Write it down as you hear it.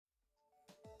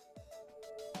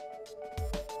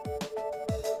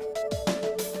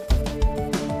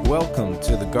Welcome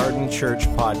to the Garden Church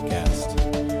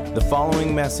Podcast. The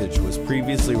following message was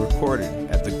previously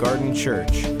recorded at the Garden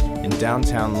Church in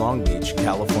downtown Long Beach,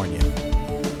 California.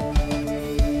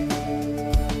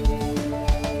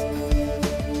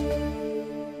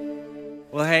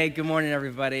 Well, hey, good morning,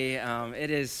 everybody.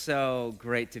 It is so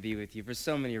great to be with you for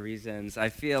so many reasons. I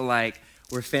feel like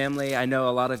we're family. I know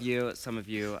a lot of you, some of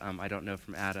you I don't know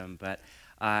from Adam, but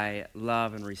I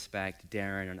love and respect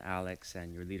Darren and Alex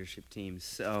and your leadership team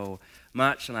so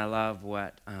much, and I love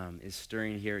what is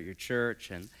stirring here at your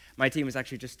church. And my team was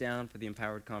actually just down for the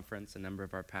Empowered Conference. A number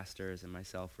of our pastors and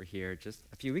myself were here just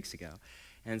a few weeks ago.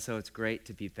 And so it's great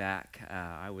to be back.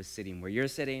 I was sitting where you're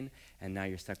sitting, and now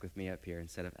you're stuck with me up here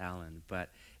instead of Alan. But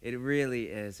it really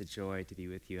is a joy to be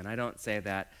with you. And I don't say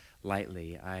that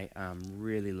lightly. I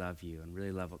really love you and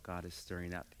really love what God is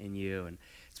stirring up in you. And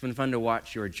it's been fun to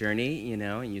watch your journey, you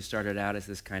know, and you started out as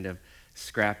this kind of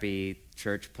scrappy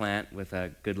church plant with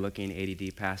a good-looking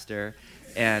ADD pastor.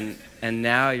 And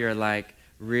now you're like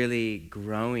really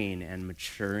growing and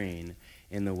maturing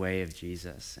in the way of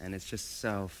Jesus. And it's just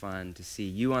so fun to see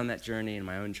you on that journey and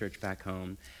my own church back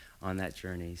home on that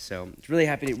journey. So it's really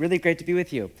great to be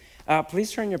with you. Please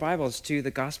turn your Bibles to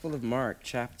the Gospel of Mark,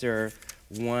 chapter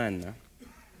 1.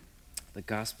 The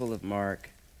Gospel of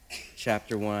Mark,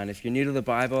 chapter 1. If you're new to the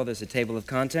Bible, there's a table of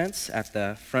contents at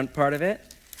the front part of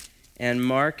it. And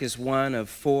Mark is one of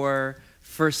 4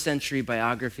 first-century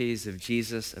biographies of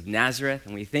Jesus of Nazareth,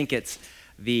 and we think it's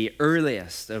the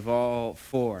earliest of all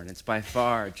 4, and it's by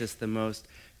far just the most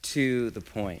to the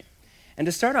point. And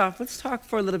to start off, let's talk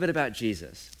for a little bit about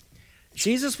Jesus.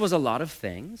 Jesus was a lot of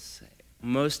things.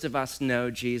 Most of us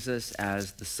know Jesus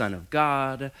as the Son of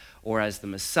God, or as the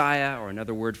Messiah, or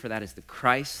another word for that is the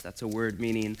Christ. That's a word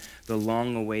meaning the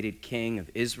long-awaited King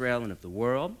of Israel and of the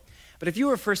world. But if you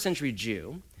were a first-century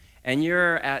Jew, and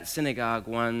you're at synagogue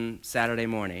one Saturday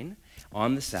morning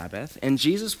on the Sabbath, and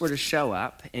Jesus were to show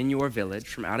up in your village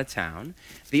from out of town,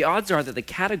 the odds are that the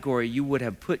category you would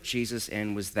have put Jesus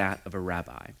in was that of a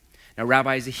rabbi. Now,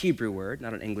 rabbi is a Hebrew word,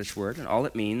 not an English word, and all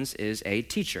it means is a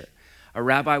teacher. A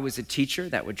rabbi was a teacher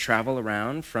that would travel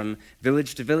around from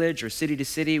village to village or city to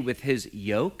city with his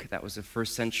yoke. That was a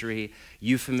first century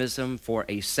euphemism for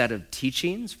a set of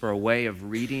teachings, for a way of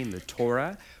reading the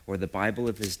Torah or the Bible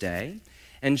of his day.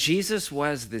 And Jesus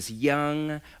was this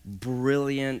young,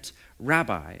 brilliant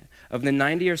rabbi. Of the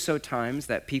 90 or so times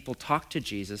that people talk to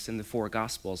Jesus in the 4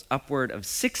 Gospels, upward of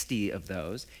 60 of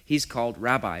those, he's called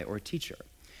rabbi or teacher.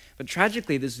 But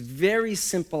tragically, this very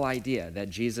simple idea that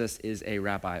Jesus is a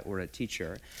rabbi or a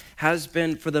teacher has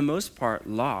been, for the most part,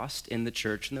 lost in the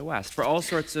church in the West for all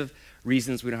sorts of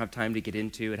reasons we don't have time to get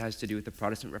into. It has to do with the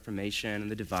Protestant Reformation and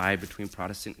the divide between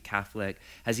Protestant and Catholic. It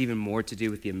has even more to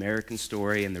do with the American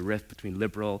story and the rift between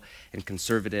liberal and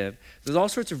conservative. There's all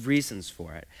sorts of reasons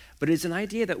for it. But it's an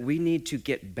idea that we need to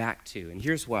get back to, and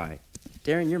here's why.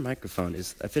 Darren, your microphone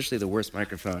is officially the worst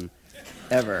microphone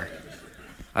ever.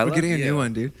 We're getting a new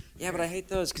one, dude. Yeah, but I hate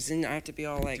those because then I have to be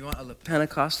all like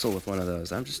Pentecostal with one of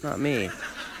those. I'm just not me.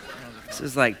 This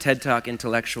is like TED Talk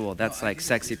intellectual. That's like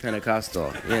sexy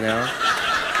Pentecostal, you know?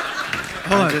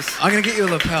 Hold on. I'm going to get you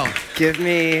a lapel. Give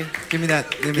me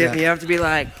that. You have to be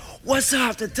like, what's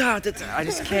up? I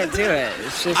just can't do it.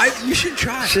 It's just, you should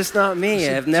try. It's just not me.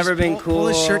 I've never been cool. Pull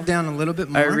his shirt down a little bit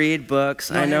more. I read books.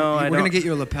 No, I know. We're going to get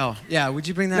you a lapel. Yeah, would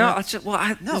you bring that up?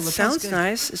 It sounds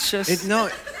nice. It's just...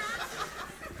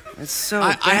 It's so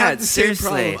bad. I have the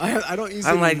seriously. same problem. I don't use it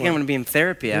I'm like, anymore. I'm going to be in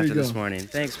therapy after this go. morning.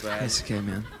 Thanks, Brad. That's okay,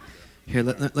 man. Here,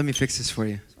 let me fix this for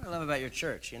you. That's what I love about your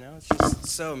church, you know? It's just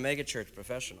so mega church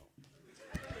professional.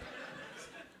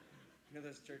 You know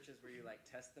those churches where you like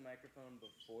test the microphone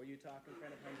before you talk in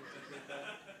front of hundreds of people?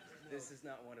 This is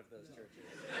not one of those churches.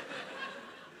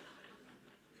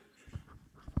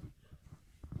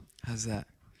 How's that?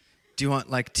 Do you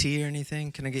want like tea or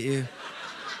anything? Can I get you?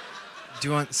 Do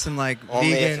you want some like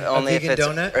vegan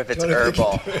donut? Or if it's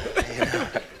herbal.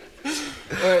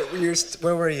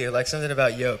 Where were you? Like something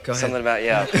about yolk. Go ahead. Something about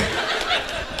yolk.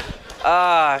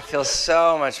 I feel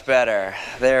so much better.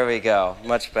 There we go.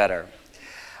 Much better.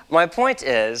 My point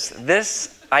is,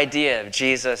 this idea of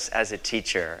Jesus as a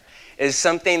teacher is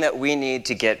something that we need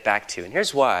to get back to. And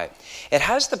here's why. It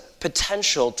has the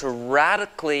potential to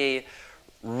radically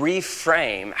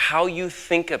reframe how you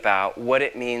think about what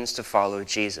it means to follow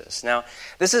Jesus. Now,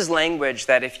 this is language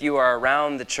that if you are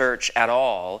around the church at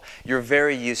all, you're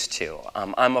very used to.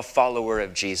 I'm a follower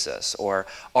of Jesus, or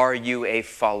are you a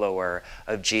follower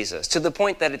of Jesus? To the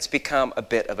point that it's become a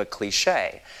bit of a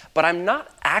cliche. But I'm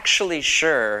not actually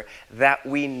sure that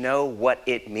we know what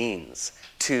it means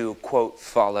to, quote,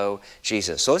 follow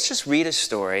Jesus. So let's just read a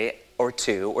story or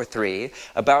 2 or 3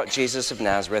 about Jesus of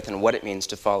Nazareth and what it means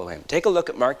to follow him. Take a look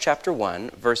at Mark chapter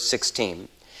 1, verse 16.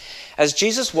 As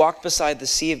Jesus walked beside the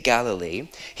Sea of Galilee,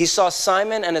 he saw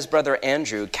Simon and his brother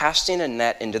Andrew casting a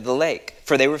net into the lake,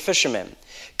 for they were fishermen.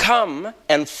 "Come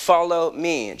and follow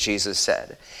me," Jesus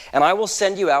said, "and I will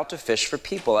send you out to fish for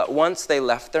people." At once they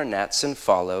left their nets and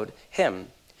followed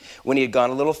him. When he had gone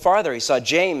a little farther, he saw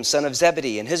James, son of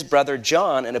Zebedee, and his brother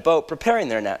John in a boat preparing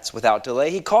their nets. Without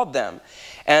delay, he called them,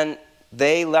 and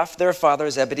they left their father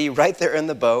Zebedee right there in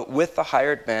the boat with the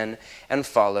hired men and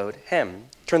followed him.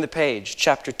 Turn the page,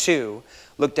 chapter 2,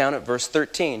 look down at verse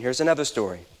 13. Here's another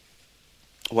story.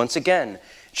 Once again,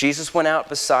 Jesus went out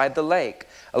beside the lake.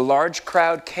 A large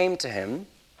crowd came to him,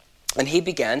 and he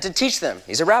began to teach them.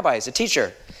 He's a rabbi, he's a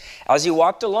teacher. As he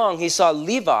walked along, he saw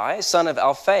Levi, son of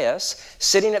Alphaeus,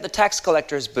 sitting at the tax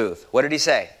collector's booth. What did he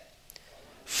say?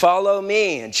 "Follow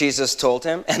me," Jesus told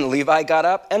him, and Levi got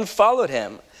up and followed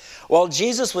him. While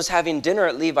Jesus was having dinner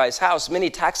at Levi's house, many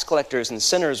tax collectors and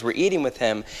sinners were eating with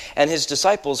him and his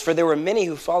disciples, for there were many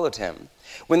who followed him.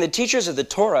 When the teachers of the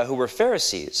Torah, who were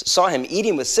Pharisees, saw him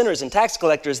eating with sinners and tax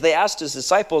collectors, they asked his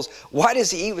disciples, "Why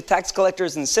does he eat with tax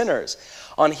collectors and sinners?"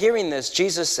 On hearing this,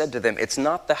 Jesus said to them, "It's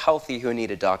not the healthy who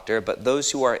need a doctor, but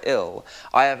those who are ill.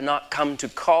 I have not come to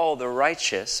call the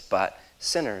righteous, but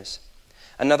sinners."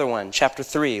 Another one, chapter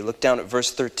 3, look down at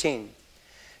verse 13.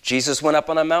 Jesus went up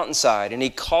on a mountainside, and he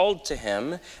called to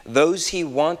him those he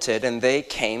wanted, and they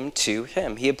came to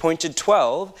him. He appointed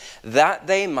 12 that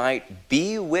they might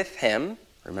be with him.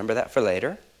 Remember that for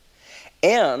later.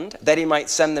 And that he might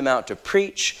send them out to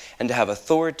preach and to have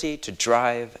authority to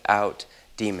drive out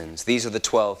demons. These are the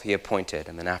 12 he appointed.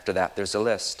 And then after that, there's a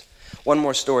list. One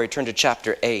more story. Turn to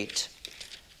chapter 8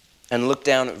 and look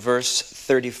down at verse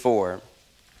 34.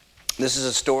 This is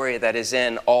a story that is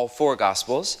in all 4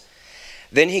 Gospels.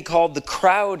 Then he called the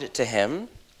crowd to him,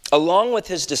 along with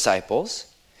his disciples,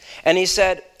 and he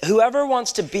said, "Whoever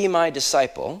wants to be my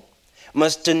disciple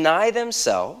must deny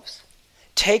themselves,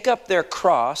 take up their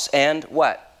cross, and"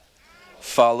 what?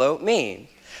 "Follow me.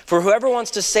 For whoever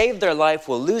wants to save their life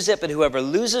will lose it, but whoever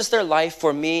loses their life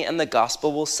for me and the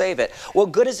gospel will save it.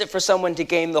 What good is it for someone to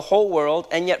gain the whole world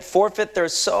and yet forfeit their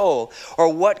soul? Or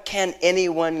what can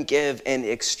anyone give in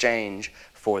exchange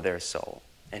for their soul?"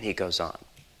 And he goes on.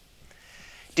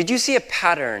 Did you see a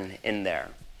pattern in there?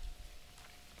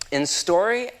 In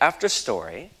story after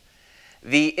story,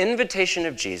 the invitation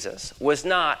of Jesus was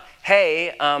not,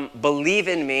 "Hey, believe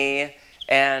in me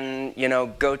and,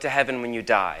 go to heaven when you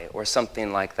die," or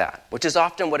something like that, which is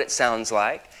often what it sounds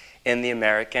like in the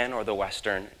American or the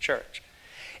Western church.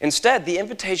 Instead, the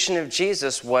invitation of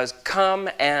Jesus was, "Come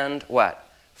and" what?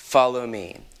 "Follow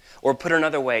me." Or put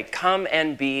another way, "Come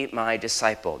and be my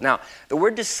disciple." Now, the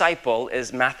word disciple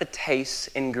is mathetes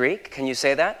in Greek. Can you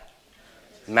say that?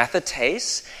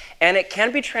 Mathetes. And it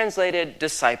can be translated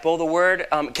disciple. The word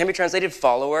can be translated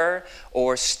follower,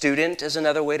 or student is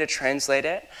another way to translate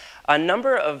it. A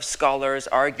number of scholars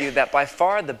argue that by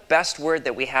far the best word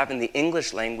that we have in the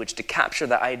English language to capture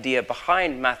the idea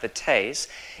behind mathetes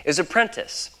is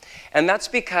apprentice. And that's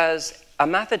because a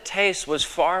mathetes was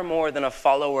far more than a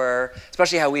follower,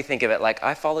 especially how we think of it, like,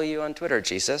 "I follow you on Twitter,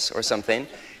 Jesus," or something.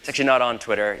 He's actually not on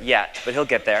Twitter yet, but he'll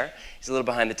get there. He's a little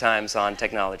behind the times on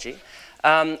technology.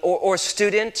 Or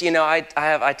student,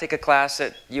 I take a class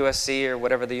at USC or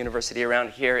whatever the university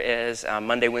around here is,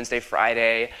 Monday, Wednesday,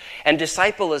 Friday. And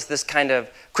disciple is this kind of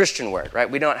Christian word, right?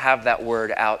 We don't have that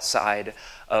word outside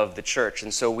of the church.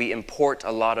 And so we import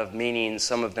a lot of meanings,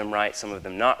 some of them right, some of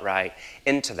them not right,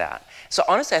 into that. So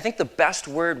honestly, I think the best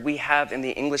word we have in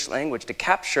the English language to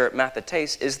capture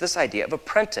mathetes is this idea of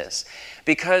apprentice.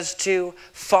 Because to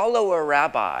follow a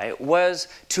rabbi was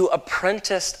to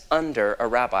apprentice under a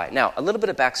rabbi. Now, a little bit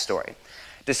of backstory.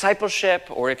 Discipleship,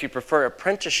 or if you prefer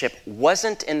apprenticeship,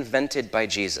 wasn't invented by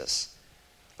Jesus.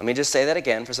 Let me just say that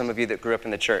again for some of you that grew up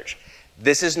in the church.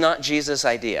 This is not Jesus'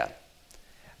 idea.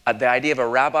 The idea of a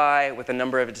rabbi with a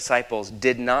number of disciples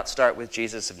did not start with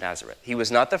Jesus of Nazareth. He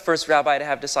was not the first rabbi to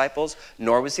have disciples,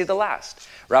 nor was he the last.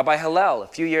 Rabbi Hillel, a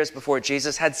few years before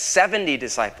Jesus, had 70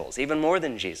 disciples, even more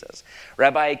than Jesus.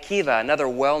 Rabbi Akiva, another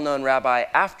well-known rabbi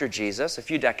after Jesus, a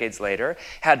few decades later,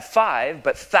 had 5,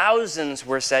 but thousands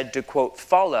were said to, quote,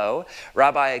 follow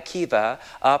Rabbi Akiva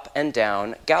up and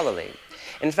down Galilee.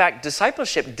 In fact,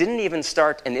 discipleship didn't even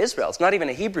start in Israel. It's not even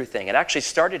a Hebrew thing. It actually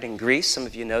started in Greece. Some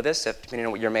of you know this, depending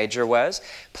on what your major was.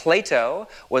 Plato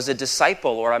was a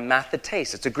disciple or a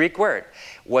mathetes. It's a Greek word.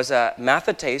 Was a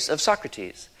mathetes of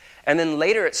Socrates. And then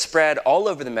later it spread all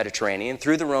over the Mediterranean,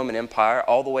 through the Roman Empire,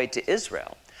 all the way to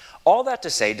Israel. All that to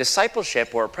say,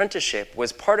 discipleship or apprenticeship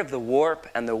was part of the warp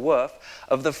and the woof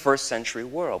of the first century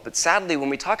world. But sadly, when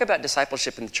we talk about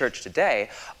discipleship in the church today,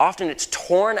 often it's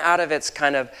torn out of its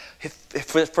kind of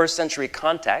first century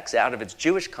context, out of its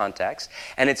Jewish context,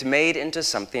 and it's made into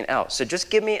something else. So just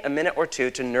give me a minute or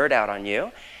two to nerd out on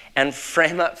you and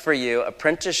frame up for you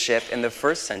apprenticeship in the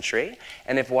first century.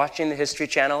 And if watching the History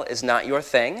Channel is not your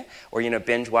thing, or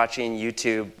binge watching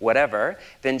YouTube, whatever,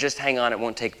 then just hang on, it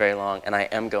won't take very long, and I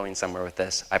am going somewhere with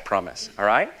this, I promise, all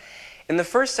right? In the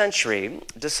first century,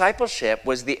 discipleship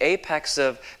was the apex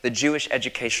of the Jewish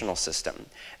educational system.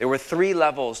 There were 3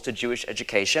 levels to Jewish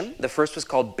education. The first was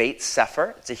called Beit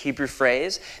Sefer. It's a Hebrew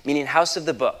phrase meaning house of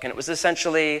the book. And it was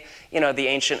essentially, the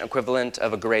ancient equivalent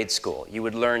of a grade school. You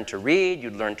would learn to read,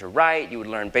 you'd learn to write, you would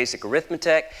learn basic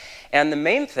arithmetic. And the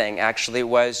main thing, actually,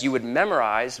 was you would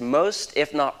memorize most,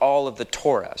 if not all, of the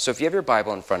Torah. So if you have your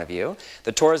Bible in front of you,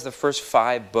 the Torah is the first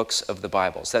 5 books of the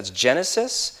Bible. So that's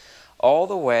Genesis all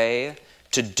the way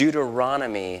to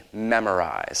Deuteronomy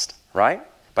memorized, right?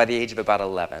 By the age of about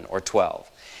 11 or 12.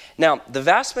 Now, the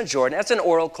vast majority, that's an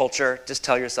oral culture, just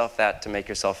tell yourself that to make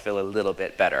yourself feel a little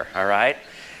bit better, all right?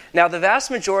 Now, the vast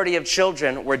majority of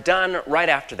children were done right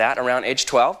after that, around age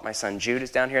 12. My son Jude is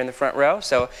down here in the front row.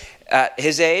 So at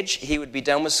his age, he would be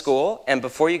done with school. And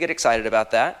before you get excited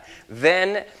about that,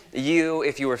 then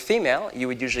if you were female, you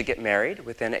would usually get married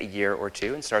within a year or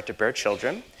 2 and start to bear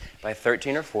children by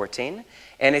 13 or 14.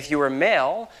 And if you were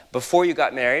male, before you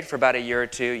got married for about a year or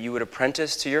 2, you would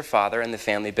apprentice to your father in the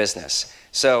family business.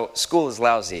 So school is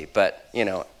lousy, but,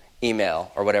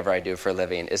 email or whatever I do for a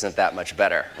living isn't that much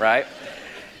better, right?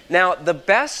 Now, the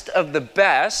best of the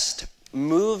best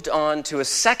moved on to a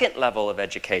second level of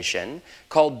education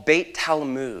called Beit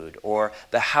Talmud, or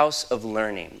the House of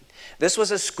Learning. This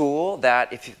was a school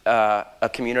that, if a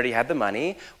community had the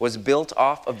money, was built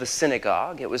off of the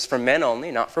synagogue. It was for men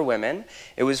only, not for women.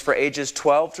 It was for ages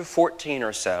 12 to 14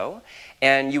 or so.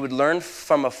 And you would learn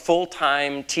from a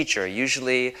full-time teacher,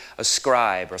 usually a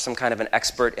scribe or some kind of an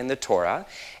expert in the Torah.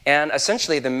 And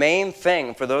essentially, the main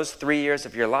thing for those 3 years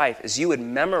of your life is you would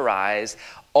memorize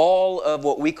all of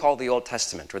what we call the Old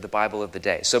Testament, or the Bible of the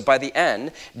day. So by the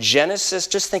end, Genesis,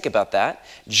 just think about that,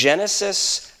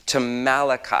 Genesis to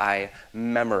Malachi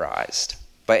memorized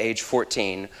by age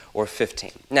 14 or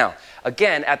 15. Now,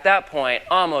 again, at that point,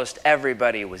 almost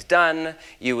everybody was done.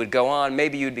 You would go on,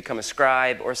 maybe you'd become a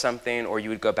scribe or something, or you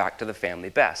would go back to the family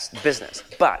business.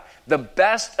 But the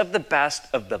best of the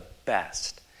best of the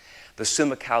best, the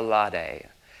summa cum laude,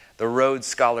 the Rhodes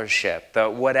Scholarship, the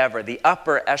whatever, the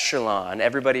upper echelon,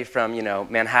 everybody from,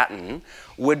 Manhattan,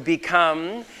 would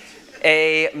become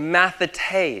a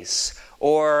mathetes,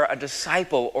 or a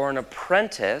disciple, or an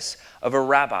apprentice of a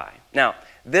rabbi. Now,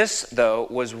 this, though,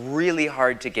 was really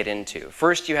hard to get into.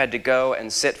 First, you had to go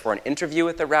and sit for an interview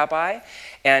with the rabbi,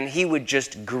 and he would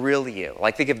just grill you.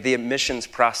 Like, think of the admissions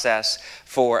process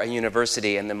for a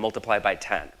university and then multiply by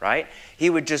 10, right? He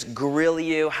would just grill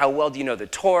you. How well do you know the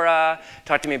Torah?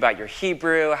 Talk to me about your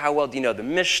Hebrew. How well do you know the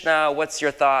Mishnah? What's your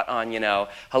thought on,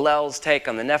 Hillel's take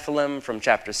on the Nephilim from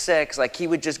chapter 6? Like, he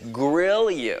would just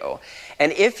grill you.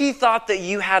 And if he thought that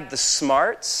you had the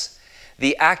smarts,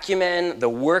 the acumen, the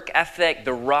work ethic,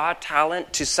 the raw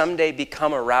talent to someday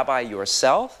become a rabbi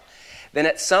yourself, then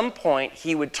at some point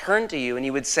he would turn to you and he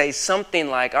would say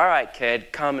something like, all right,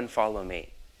 kid, come and follow me.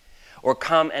 Or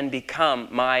come and become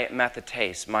my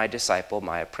mathetes, my disciple,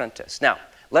 my apprentice. Now,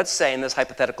 let's say in this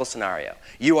hypothetical scenario,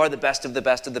 you are the best of the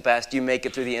best of the best, you make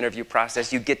it through the interview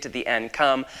process, you get to the end,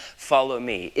 come, follow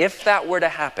me. If that were to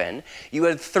happen, you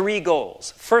had 3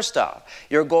 goals. First off,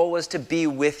 your goal was to be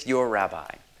with your rabbi.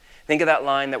 Think of that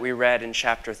line that we read in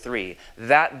chapter 3,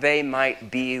 that they might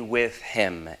be with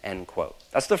him, end quote.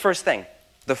 That's the first thing,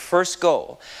 the first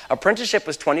goal. Apprenticeship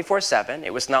was 24/7.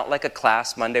 It was not like a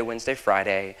class Monday, Wednesday,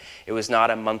 Friday. It was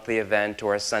not a monthly event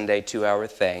or a Sunday 2-hour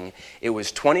thing. It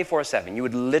was 24/7. You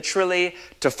would literally,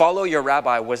 to follow your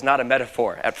rabbi was not a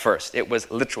metaphor at first. It was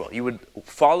literal. You would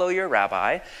follow your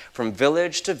rabbi from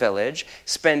village to village,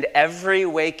 spend every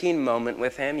waking moment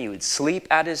with him. You would sleep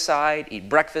at his side, eat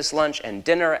breakfast, lunch, and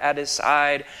dinner at his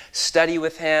side, study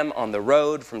with him on the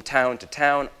road from town to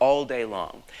town all day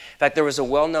long. In fact, there was a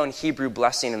well-known Hebrew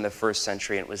blessing in the first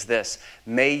century, and it was this: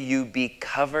 may you be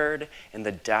covered in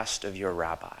the dust of your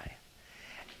rabbi.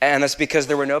 And that's because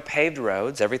there were no paved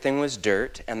roads, everything was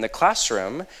dirt, and the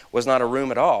classroom was not a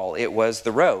room at all, it was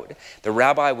the road. The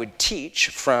rabbi would teach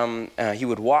he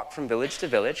would walk from village to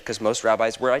village, because most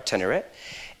rabbis were itinerant,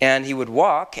 and he would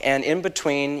walk, and in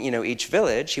between, each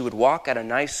village, he would walk at a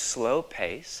nice slow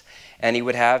pace, and he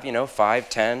would have, 5,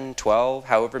 10, 12,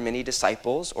 however many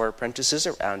disciples or apprentices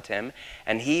around him,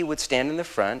 and he would stand in the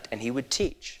front and he would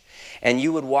teach. and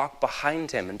you would walk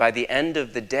behind him. And by the end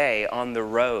of the day, on the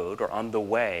road or on the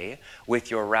way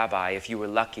with your rabbi, if you were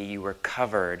lucky, you were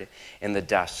covered in the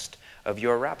dust of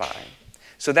your rabbi.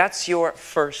 So that's your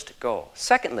first goal.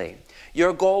 Secondly,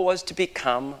 your goal was to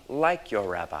become like your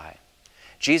rabbi.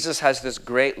 Jesus has this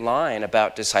great line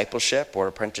about discipleship or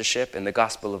apprenticeship in the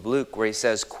Gospel of Luke where he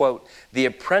says, quote, "The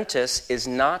apprentice is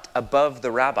not above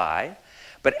the rabbi,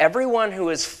 but everyone who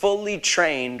is fully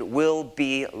trained will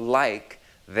be like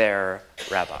their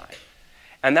rabbi."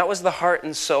 And that was the heart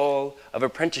and soul of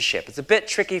apprenticeship. It's a bit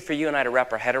tricky for you and I to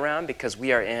wrap our head around because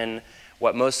we are in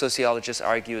what most sociologists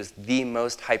argue is the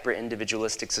most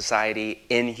hyper-individualistic society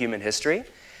in human history.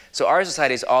 So our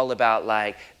society is all about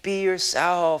like, be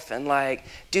yourself and like,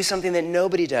 do something that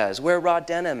nobody does. Wear raw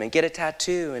denim and get a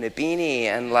tattoo and a beanie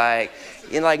and like,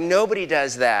 nobody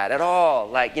does that at all.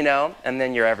 Like, and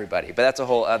then you're everybody. But that's a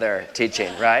whole other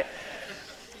teaching, right?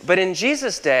 But in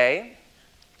Jesus' day,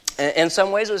 in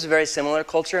some ways it was a very similar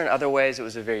culture. In other ways it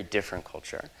was a very different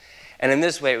culture. And in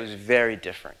this way it was very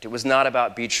different. It was not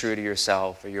about be true to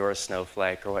yourself or you're a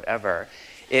snowflake or whatever.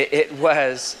 It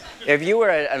was, if you were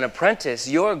an apprentice,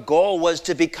 your goal was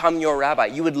to become your rabbi.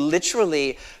 You would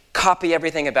literally copy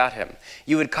everything about him.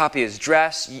 You would copy his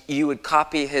dress. You would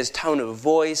copy his tone of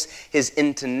voice, his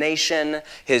intonation,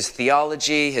 his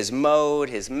theology, his mode,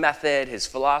 his method, his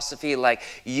philosophy. Like,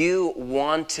 you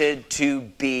wanted to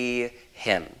be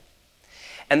him.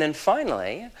 And then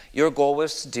finally, your goal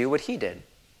was to do what he did.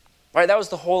 Right, that was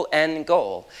the whole end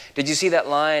goal. Did you see that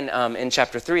line in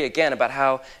chapter 3 again about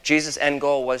how Jesus' end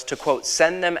goal was to, quote,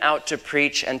 send them out to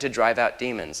preach and to drive out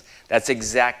demons? That's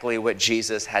exactly what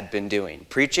Jesus had been doing,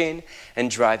 preaching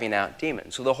and driving out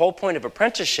demons. So the whole point of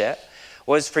apprenticeship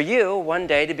was for you one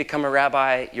day to become a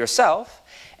rabbi yourself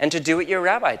and to do what your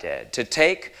rabbi did, to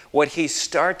take what he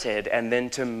started and then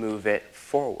to move it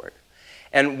forward.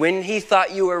 And when he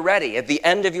thought you were ready, at the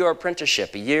end of your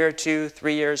apprenticeship, a year, 2,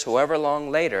 3 years, however long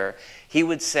later, he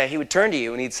would turn to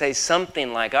you and he'd say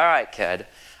something like, all right, kid,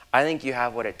 I think you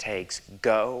have what it takes.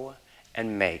 Go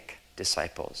and make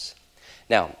disciples.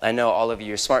 Now, I know all of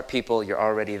you are smart people. You're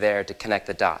already there to connect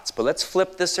the dots. But let's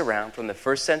flip this around from the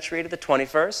 1st century to the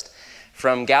 21st,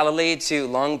 from Galilee to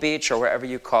Long Beach or wherever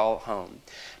you call home.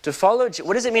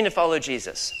 What does it mean to follow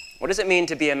Jesus? What does it mean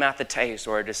to be a mathetes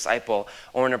or a disciple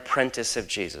or an apprentice of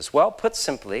Jesus? Well, put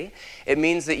simply, it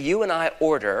means that you and I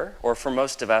order, or for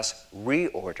most of us,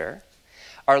 reorder,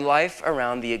 our life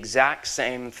around the exact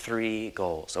same 3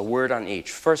 goals, a word on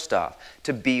each. First off,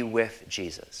 to be with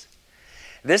Jesus.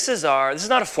 This is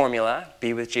not a formula,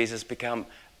 be with Jesus, become,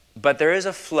 but there is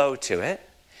a flow to it.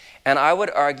 And I would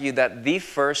argue that the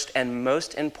first and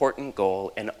most important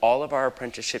goal in all of our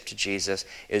apprenticeship to Jesus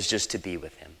is just to be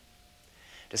with him.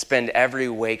 To spend every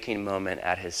waking moment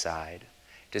at his side,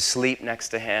 to sleep next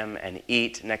to him and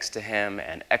eat next to him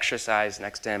and exercise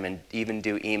next to him and even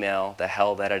do email, the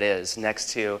hell that it is,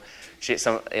 next to,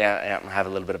 I have a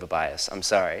little bit of a bias, I'm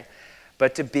sorry,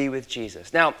 but to be with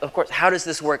Jesus. Now, of course, how does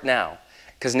this work now?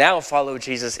 Because now follow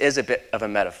Jesus is a bit of a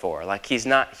metaphor. Like he's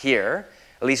not here,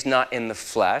 at least not in the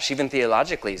flesh. Even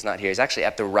theologically, he's not here. He's actually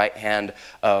at the right hand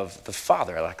of the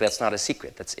Father. Like that's not a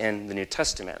secret. That's in the New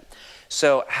Testament.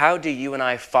 So how do you and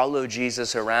I follow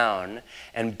Jesus around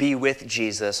and be with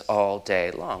Jesus all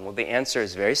day long? Well, the answer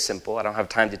is very simple. I don't have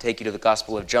time to take you to the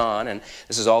Gospel of John, and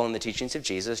this is all in the teachings of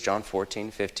Jesus, John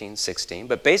 14, 15, 16.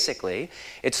 But basically,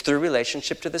 it's through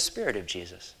relationship to the Spirit of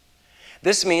Jesus.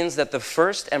 This means that the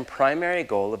first and primary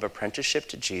goal of apprenticeship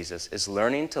to Jesus is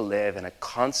learning to live in a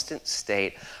constant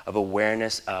state of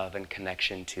awareness of and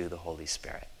connection to the Holy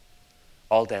Spirit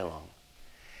all day long.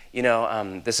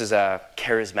 This is a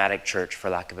charismatic church, for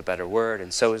lack of a better word,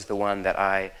 and so is the one that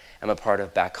I am a part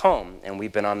of back home. And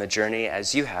we've been on the journey,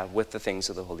 as you have, with the things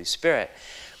of the Holy Spirit.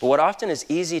 But what often is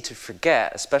easy to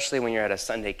forget, especially when you're at a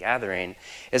Sunday gathering,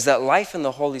 is that life in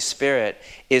the Holy Spirit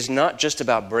is not just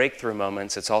about breakthrough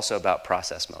moments, it's also about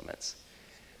process moments.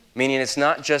 Meaning it's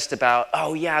not just about,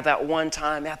 oh yeah, that one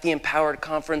time at the Empowered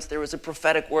Conference, there was a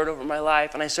prophetic word over my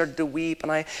life, and I started to weep,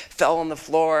 and I fell on the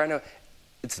floor. And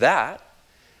it's that.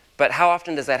 But how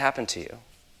often does that happen to you?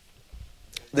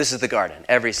 This is the garden,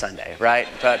 every Sunday, right?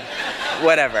 But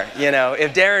whatever,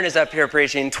 if Darren is up here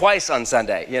preaching twice on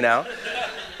Sunday,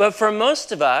 But for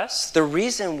most of us, the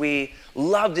reason we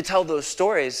love to tell those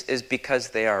stories is because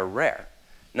they are rare,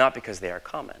 not because they are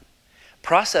common.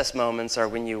 Process moments are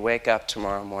when you wake up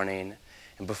tomorrow morning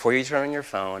and before you turn on your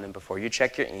phone and before you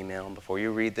check your email and before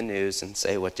you read the news and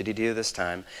say, what did he do this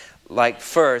time?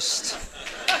 First...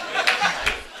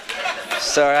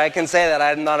 Sorry, I can say that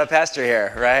I'm not a pastor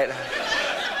here, right?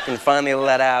 I can finally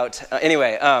let out.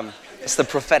 It's the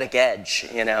prophetic edge,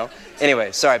 you know.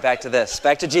 Anyway, sorry, back to this.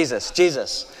 Back to Jesus.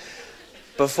 Jesus.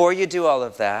 Before you do all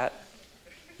of that,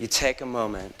 you take a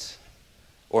moment,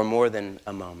 or more than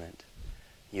a moment.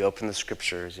 You open the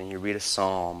scriptures and you read a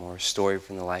psalm or a story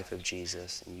from the life of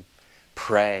Jesus, and you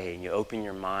pray and you open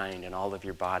your mind and all of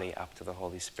your body up to the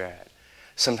Holy Spirit.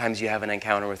 Sometimes you have an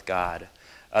encounter with God.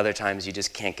 Other times you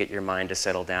just can't get your mind to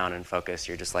settle down and focus.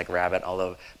 You're just like rabbit all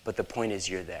over. But the point is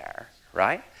you're there,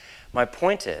 right? My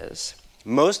point is,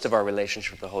 most of our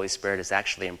relationship with the Holy Spirit is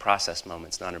actually in process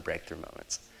moments, not in breakthrough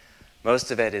moments.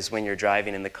 Most of it is when you're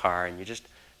driving in the car and you just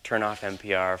turn off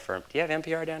NPR for... Do you have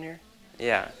NPR down here?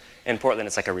 Yeah. In Portland,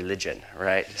 it's like a religion,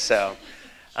 right? So,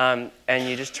 and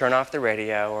you just turn off the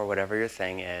radio or whatever your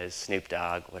thing is, Snoop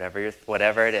Dogg, whatever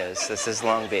it is. This is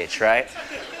Long Beach, right?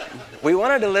 We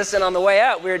wanted to listen on the way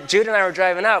out. Jude and I were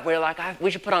driving up. We were like,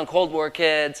 we should put on Cold War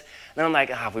Kids. And then I'm like,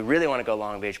 if we really want to go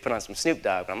Long Beach, put on some Snoop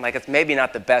Dogg. But I'm like, it's maybe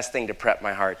not the best thing to prep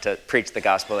my heart to preach the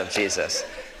gospel of Jesus.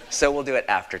 So we'll do it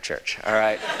after church, all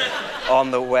right? On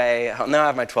the way. Now I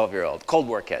have my 12-year-old. Cold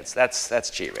War Kids. That's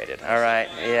G-rated, all right?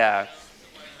 Yeah.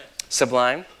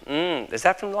 Sublime. Is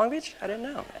that from Long Beach? I didn't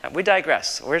know. We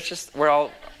digress. We're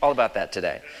all about that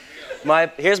today.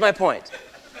 Here's my point.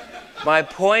 My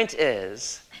point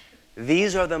is,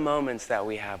 these are the moments that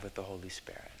we have with the Holy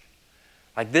Spirit.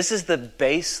 Like, this is the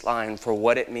baseline for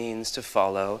what it means to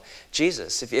follow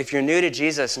Jesus. If you're new to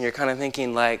Jesus and you're kind of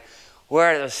thinking like,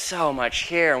 there's so much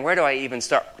here, and where do I even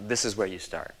start? This is where you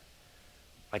start.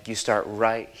 Like, you start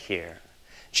right here.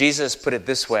 Jesus put it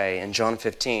this way in John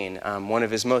 15, one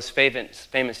of his most famous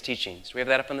teachings. Do we have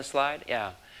that up on the slide?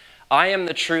 Yeah. I am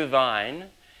the true vine,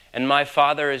 and my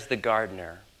Father is the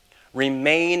gardener.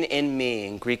 Remain in me.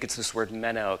 In Greek, it's this word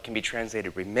meno. It can be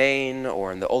translated remain,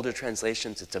 or in the older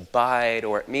translations, it's abide,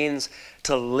 or it means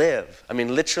to live. I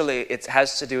mean, literally, it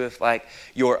has to do with like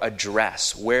your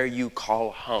address, where you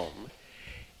call home.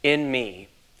 In me,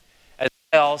 as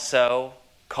I also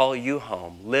call you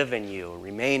home, live in you,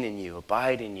 remain in you,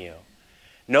 abide in you.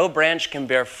 No branch can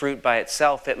bear fruit by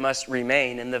itself. It must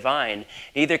remain in the vine.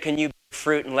 Neither can you bear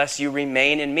fruit unless you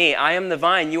remain in me. I am the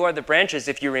vine, you are the branches.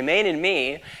 If you remain in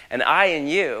me and I in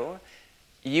you,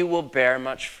 you will bear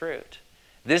much fruit.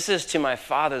 This is to my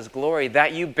Father's glory,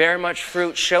 that you bear much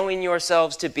fruit, showing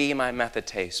yourselves to be my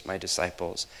methotes, my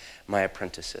disciples, my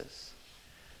apprentices.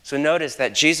 So notice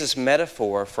that Jesus'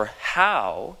 metaphor for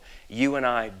how you and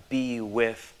I be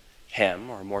with him,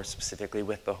 or more specifically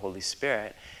with the Holy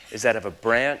Spirit, is that of a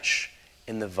branch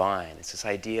in the vine. It's this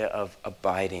idea of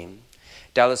abiding.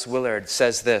 Dallas Willard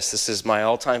says this. This is my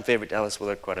all-time favorite Dallas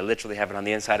Willard quote. I literally have it on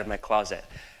the inside of my closet,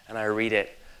 and I read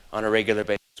it on a regular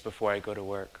basis before I go to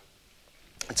work.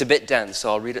 It's a bit dense,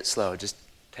 so I'll read it slow. Just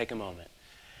take a moment.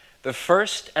 The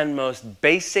first and most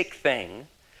basic thing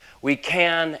we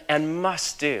can and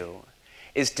must do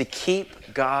is to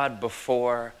keep God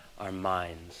before our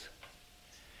minds.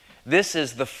 This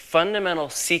is the fundamental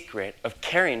secret of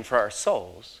caring for our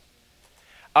souls.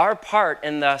 Our part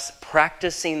in thus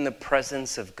practicing the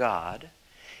presence of God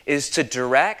is to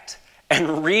direct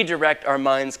and redirect our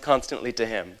minds constantly to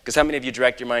him. Because how many of you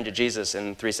direct your mind to Jesus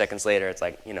and 3 seconds later it's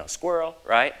like, squirrel,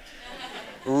 right?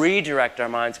 Redirect our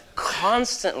minds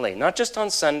constantly, not just on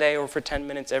Sunday or for 10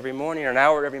 minutes every morning or an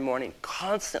hour every morning,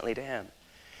 constantly to him.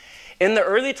 In the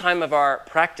early time of our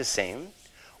practicing,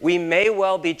 we may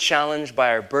well be challenged by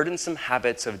our burdensome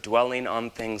habits of dwelling on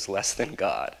things less than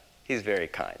God. He's very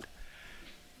kind.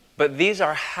 But these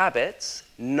are habits,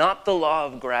 not the law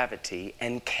of gravity,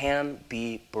 and can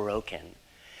be broken.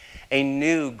 A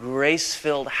new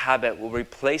grace-filled habit will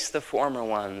replace the former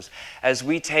ones as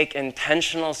we take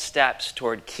intentional steps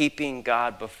toward keeping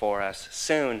God before us.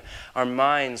 Soon, our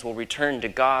minds will return to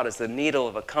God as the needle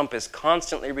of a compass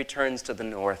constantly returns to the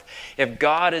north. If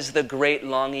God is the great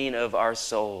longing of our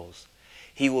souls,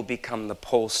 he will become the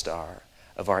pole star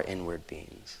of our inward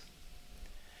beings.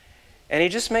 And he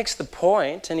just makes the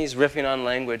point, and he's riffing on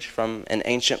language from an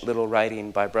ancient little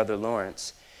writing by Brother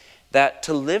Lawrence, that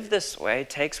to live this way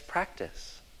takes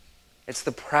practice. It's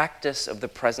the practice of the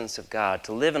presence of God,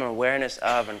 to live in awareness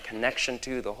of and connection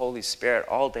to the Holy Spirit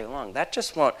all day long. That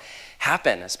just won't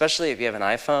happen, especially if you have an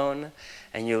iPhone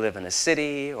and you live in a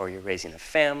city, or you're raising a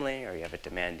family, or you have a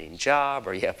demanding job,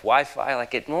 or you have Wi-Fi.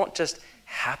 Like, it won't just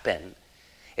happen.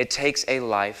 It takes a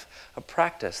life of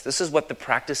practice. This is what the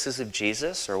practices of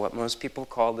Jesus, or what most people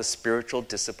call the spiritual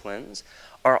disciplines,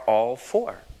 are all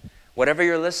for. Whatever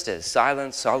your list is,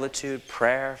 silence, solitude,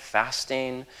 prayer,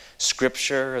 fasting,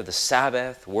 scripture, or the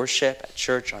Sabbath, worship at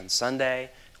church on Sunday,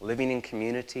 living in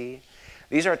community,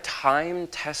 these are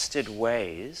time-tested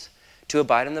ways to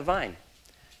abide in the vine,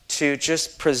 to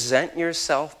just present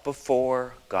yourself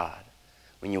before God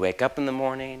when you wake up in the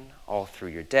morning, all through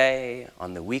your day,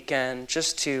 on the weekend,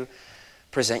 just to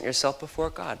present yourself before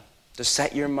God. To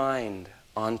set your mind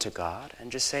onto God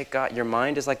and just say, God, your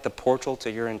mind is like the portal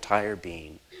to your entire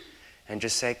being. And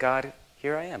just say, God,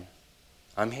 here I am.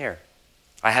 I'm here.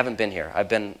 I haven't been here. I've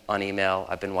been on email.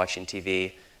 I've been watching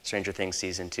TV, Stranger Things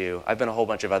Season 2. I've been a whole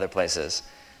bunch of other places.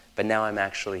 But now I'm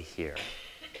actually here.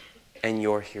 And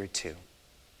you're here too.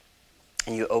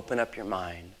 And you open up your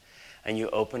mind and you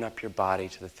open up your body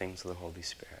to the things of the Holy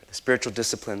Spirit. The spiritual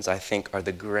disciplines, I think, are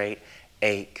the great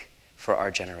ache for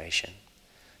our generation.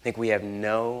 I think we have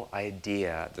no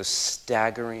idea the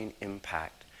staggering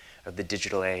impact of the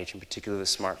digital age, in particular the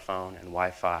smartphone and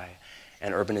Wi-Fi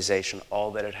and urbanization,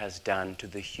 all that it has done to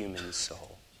the human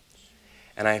soul.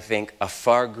 And I think a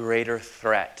far greater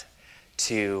threat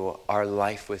to our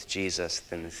life with Jesus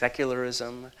than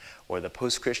secularism or the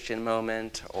post-Christian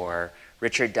moment or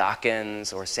Richard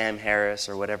Dawkins or Sam Harris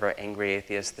or whatever angry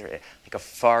atheist there is. I think a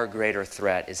far greater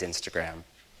threat is Instagram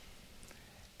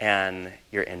and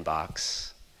your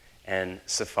inbox and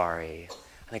Safari.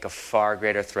 I think a far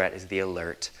greater threat is the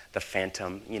alert, the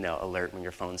phantom, alert when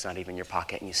your phone's not even in your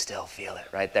pocket and you still feel it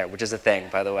right there, which is a thing,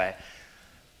 by the way.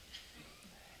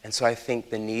 And so I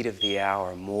think the need of the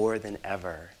hour more than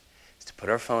ever is to put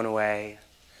our phone away,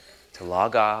 to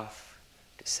log off,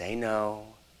 to say no,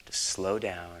 to slow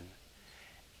down,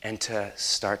 and to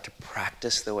start to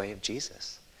practice the way of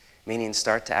Jesus. Meaning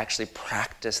start to actually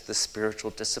practice the spiritual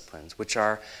disciplines, which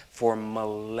are for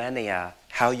millennia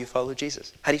how you follow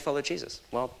Jesus. How do you follow Jesus?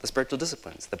 Well, the spiritual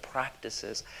disciplines, the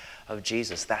practices of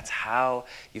Jesus. That's how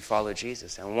you follow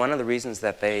Jesus. And one of the reasons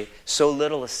that so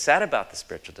little is said about the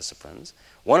spiritual disciplines,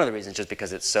 one of the reasons just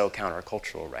because it's so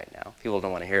countercultural right now. People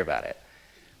don't want to hear about it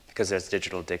because there's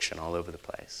digital addiction all over the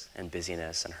place, and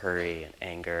busyness and hurry and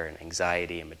anger and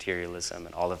anxiety and materialism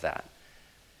and all of that.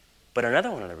 But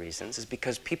another one of the reasons is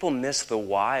because people miss the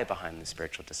why behind the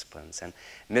spiritual disciplines and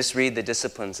misread the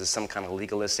disciplines as some kind of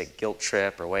legalistic guilt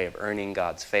trip or way of earning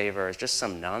God's favor. It's just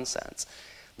some nonsense.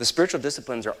 The spiritual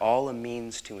disciplines are all a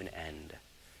means to an end.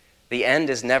 The end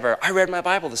is never, I read my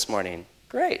Bible this morning.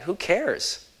 Great, who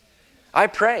cares? I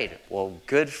prayed. Well,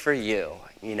 good for you,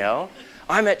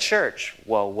 I'm at church.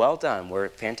 Well done. We're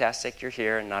fantastic you're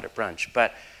here and not at brunch.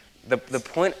 But the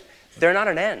point, they're not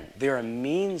an end. They're a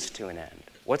means to an end.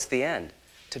 What's the end?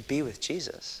 To be with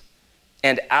Jesus.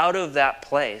 And out of that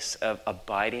place of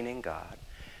abiding in God,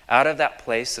 out of that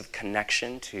place of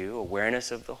connection to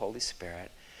awareness of the Holy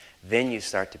Spirit, then you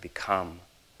start to become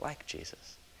like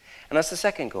Jesus. And that's the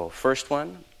second goal. First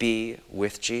one, be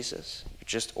with Jesus. You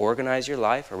just organize your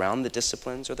life around the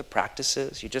disciplines or the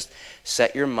practices. You just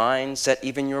set your mind, set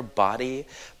even your body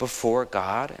before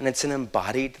God. And it's an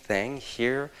embodied thing.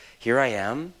 Here I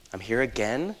am. I'm here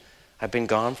again. I've been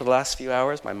gone for the last few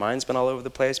hours. My mind's been all over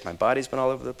the place. My body's been all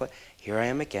over the place. Here I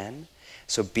am again.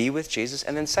 So be with Jesus.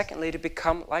 And then secondly, to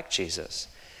become like Jesus.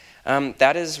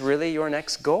 That is really your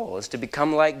next goal, is to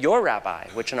become like your rabbi,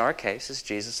 which in our case is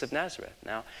Jesus of Nazareth.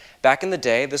 Now, back in the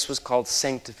day, this was called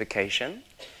sanctification.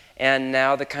 And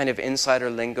now the kind of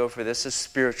insider lingo for this is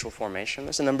spiritual formation.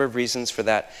 There's a number of reasons for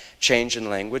that change in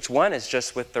language. One is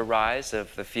just with the rise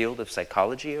of the field of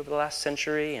psychology over the last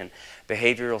century and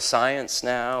behavioral science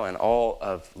now and all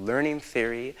of learning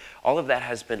theory. All of that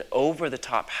has been over the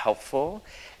top helpful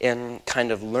in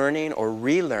kind of learning or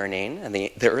relearning. And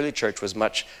the early church was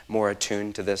much more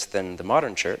attuned to this than the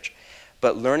modern church.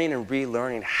 But learning and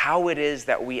relearning how it is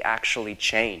that we actually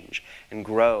change and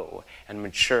grow and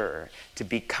mature to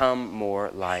become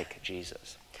more like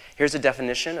Jesus. Here's a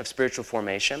definition of spiritual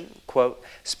formation. Quote,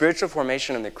 spiritual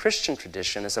formation in the Christian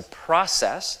tradition is a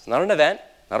process, not an event,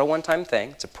 not a one-time thing,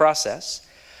 it's a process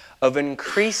of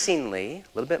increasingly, a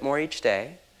little bit more each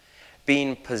day,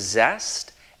 being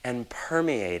possessed and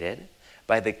permeated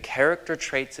by the character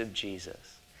traits of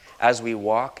Jesus as we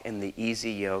walk in the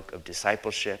easy yoke of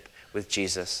discipleship with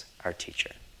Jesus, our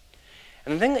teacher.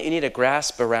 And the thing that you need to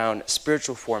grasp around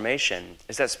spiritual formation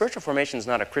is that spiritual formation is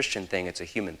not a Christian thing, it's a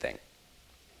human thing.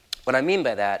 What I mean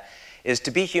by that is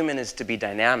to be human is to be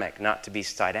dynamic, not to be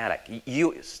static.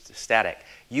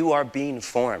 You are being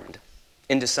formed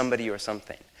into somebody or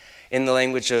something. In the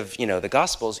language of, the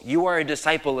Gospels, you are a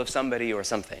disciple of somebody or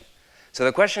something. So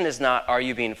the question is not, are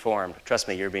you being formed? Trust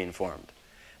me, you're being formed.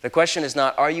 The question is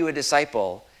not, are you a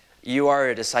disciple? You are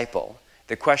a disciple.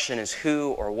 The question is,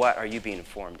 who or what are you being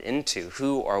formed into?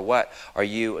 Who or what are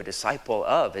you a disciple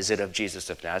of? Is it of Jesus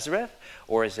of Nazareth?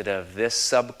 Or is it of this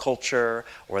subculture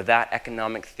or that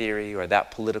economic theory or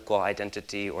that political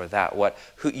identity or that what?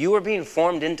 You are being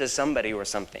formed into somebody or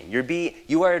something.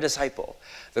 You are a disciple.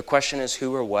 The question is,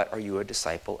 who or what are you a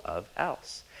disciple of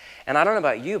else? And I don't know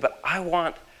about you, but I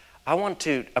want I want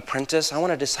to apprentice, I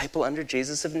want to disciple under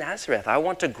Jesus of Nazareth. I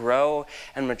want to grow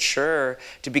and mature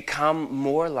to become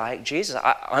more like Jesus.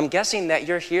 I'm guessing that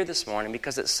you're here this morning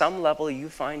because at some level you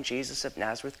find Jesus of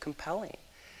Nazareth compelling.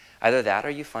 Either that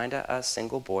or you find a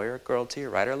single boy or girl to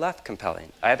your right or left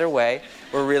compelling. Either way,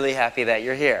 we're really happy that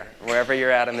you're here, wherever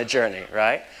you're at in the journey,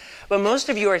 right? But most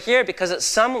of you are here because at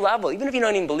some level, even if you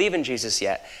don't even believe in Jesus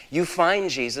yet, you find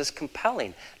Jesus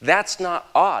compelling. That's not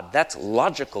odd. That's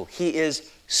logical. He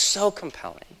is so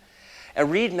compelling. And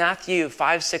read Matthew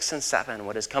 5, 6, and 7,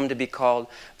 what has come to be called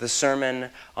the Sermon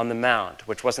on the Mount,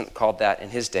 which wasn't called that in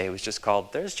his day. It was just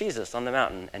called, there's Jesus on the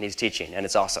mountain, and he's teaching, and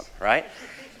it's awesome, right?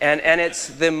 And it's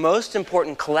the most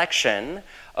important collection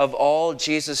of all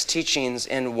Jesus' teachings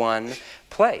in one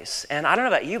place. And I don't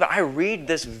know about you, but I read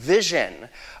this vision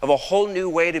of a whole new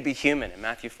way to be human in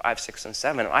Matthew 5, 6, and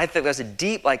 7. I think there's a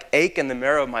deep ache in the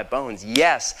marrow of my bones.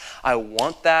 Yes, I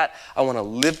want that. I want to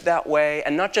live that way.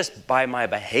 And not just by my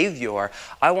behavior.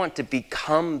 I want to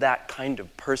become that kind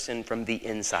of person from the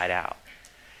inside out.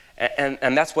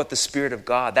 And that's what the Spirit of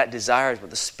God, that desire is what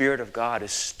the Spirit of God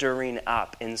is stirring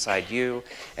up inside you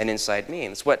and inside me.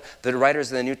 And it's what the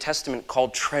writers of the New Testament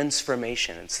called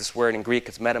transformation. It's this word in Greek,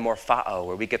 it's metamorphao,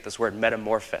 where we get this word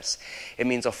metamorphosis. It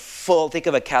means think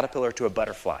of a caterpillar to a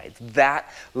butterfly. It's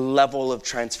that level of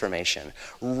transformation.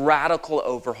 Radical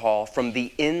overhaul from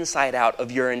the inside out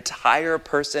of your entire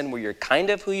person, where you're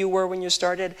kind of who you were when you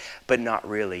started, but not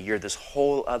really. You're this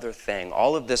whole other thing.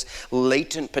 All of this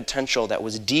latent potential that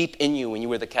was deep in you when you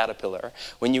were the caterpillar,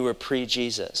 when you were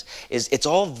pre-Jesus, it's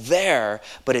all there,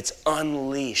 but it's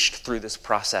unleashed through this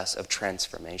process of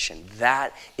transformation.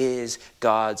 That is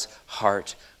God's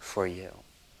heart for you.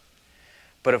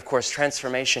 But of course,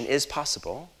 transformation is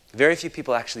possible. Very few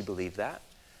people actually believe that,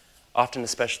 often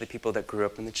especially people that grew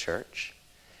up in the church,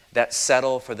 that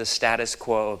settle for the status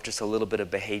quo of just a little bit of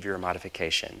behavior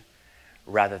modification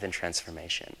rather than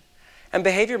transformation. And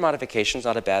behavior modification is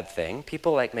not a bad thing.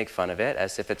 People make fun of it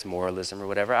as if it's moralism or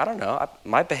whatever. I don't know.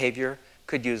 My behavior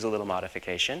could use a little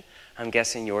modification. I'm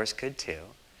guessing yours could too.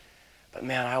 But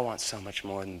man, I want so much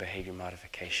more than behavior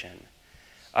modification.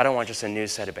 I don't want just a new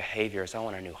set of behaviors. I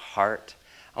want a new heart.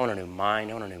 I want a new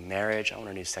mind. I want a new marriage. I want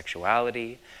a new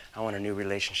sexuality. I want a new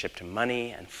relationship to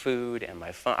money and food and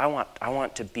my phone. I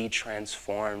want to be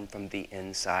transformed from the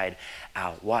inside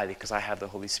out. Why? Because I have the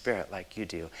Holy Spirit like you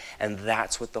do. And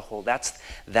that's what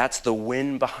that's the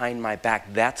wind behind my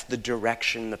back. That's the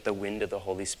direction that the wind of the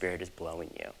Holy Spirit is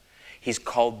blowing you. He's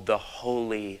called the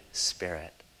Holy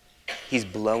Spirit. He's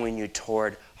blowing you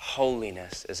toward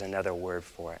holiness is another word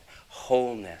for it.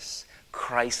 Wholeness.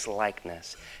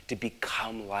 Christ-likeness, to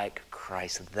become like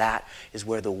Christ. That is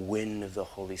where the wind of the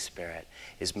Holy Spirit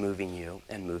is moving you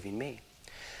and moving me.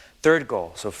 Third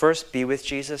goal. So first, be with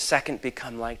Jesus. Second,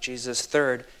 become like Jesus.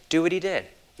 Third, do what he did.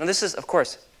 Now this is, of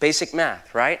course, basic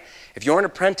math, right? If you're an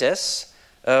apprentice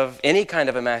of any kind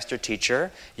of a master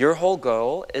teacher, your whole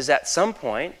goal is at some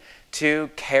point to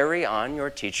carry on your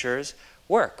teacher's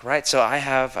work, right? So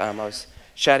I was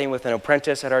chatting with an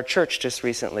apprentice at our church just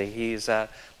recently. He's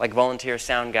volunteer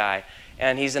sound guy.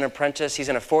 And he's an apprentice. He's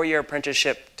in a 4-year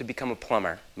apprenticeship to become a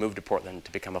plumber. Moved to Portland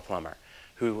to become a plumber.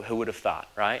 Who would have thought,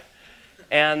 right?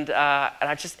 And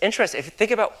I'm just interested.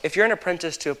 If you're an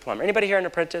apprentice to a plumber. Anybody here an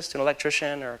apprentice to an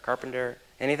electrician or a carpenter?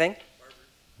 Anything?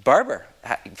 Barber.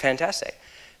 Fantastic.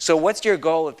 So what's your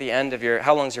goal at the end of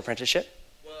how long is your apprenticeship?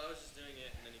 Well, I was just doing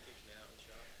it and then he kicked me out of the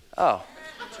shop.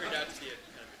 Oh. It turned out to be kind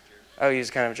of a jerk. Oh, he was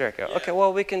kind of a jerk. Yeah. Okay,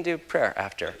 well, we can do prayer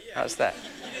after. Yeah, How's that?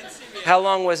 He didn't see me How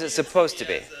long was it supposed to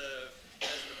be? As an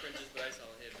apprentice, but I saw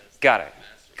him as Got the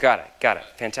master.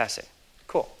 it. Fantastic.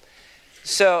 Cool.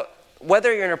 So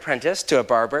whether you're an apprentice to a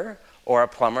barber or a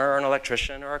plumber or an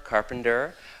electrician or a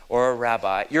carpenter or a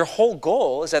rabbi, your whole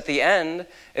goal is at the end,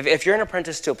 if you're an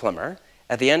apprentice to a plumber,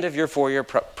 at the end of your 4-year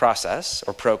process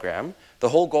or program, the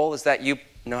whole goal is that you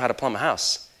know how to plumb a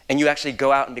house. And you actually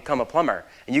go out and become a plumber.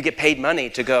 And you get paid money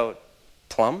to go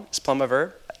plumb. Is plumb a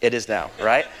verb? It is now,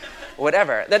 right?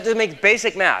 Whatever. That makes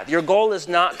basic math. Your goal is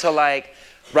not to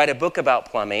write a book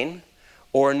about plumbing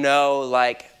or know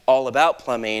all about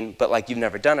plumbing, but you've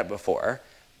never done it before.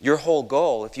 Your whole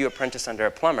goal, if you apprentice under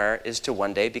a plumber, is to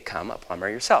one day become a plumber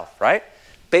yourself, right?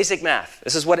 Basic math.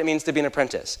 This is what it means to be an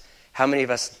apprentice. How many of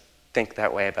us think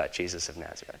that way about Jesus of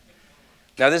Nazareth?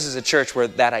 Now, this is a church where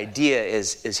that idea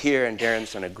is here, and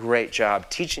Darren's done a great job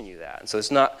teaching you that. And so it's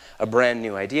not a brand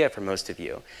new idea for most of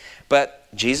you.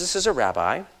 But Jesus is a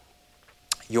rabbi.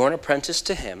 You're an apprentice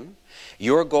to him.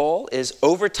 Your goal is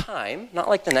over time, not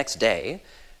like the next day,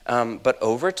 but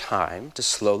over time, to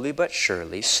slowly but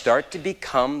surely start to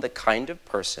become the kind of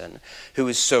person who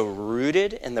is so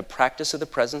rooted in the practice of the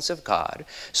presence of God,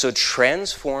 so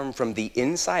transformed from the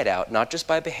inside out, not just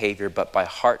by behavior, but by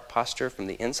heart posture from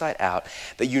the inside out,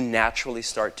 that you naturally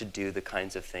start to do the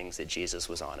kinds of things that Jesus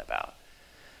was on about.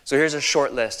 So here's a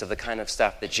short list of the kind of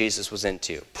stuff that Jesus was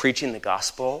into. Preaching the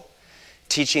gospel,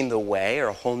 teaching the way, or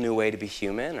a whole new way to be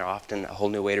human, or often a whole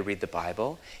new way to read the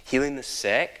Bible, healing the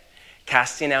sick,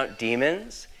 casting out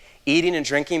demons, eating and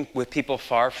drinking with people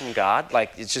far from God.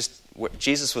 Like, it's just,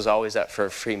 Jesus was always up for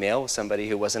a free meal with somebody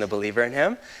who wasn't a believer in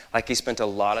him. Like, he spent a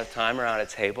lot of time around a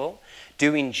table,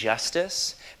 doing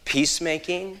justice,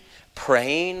 peacemaking,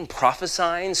 praying,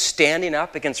 prophesying, standing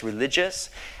up against religious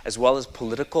as well as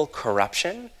political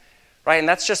corruption, right? And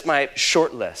that's just my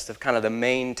short list of kind of the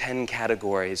main 10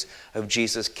 categories of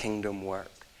Jesus' kingdom work.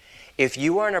 If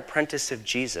you are an apprentice of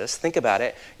Jesus, think about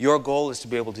it, your goal is to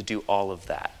be able to do all of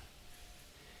that.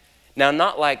 Now,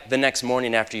 not like the next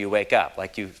morning after you wake up,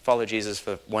 like you follow Jesus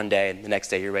for one day and the next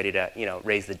day you're ready to,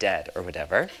 raise the dead or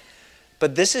whatever.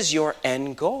 But this is your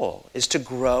end goal, is to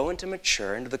grow and to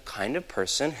mature into the kind of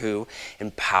person who,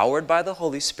 empowered by the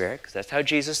Holy Spirit, because that's how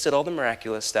Jesus did all the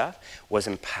miraculous stuff, was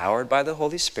empowered by the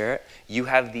Holy Spirit. You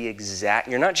have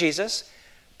you're not Jesus,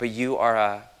 but you are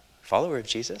a follower of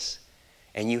Jesus,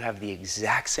 and you have the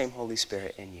exact same Holy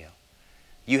Spirit in you.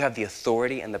 You have the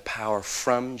authority and the power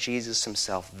from Jesus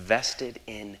himself vested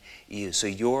in you. So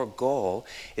your goal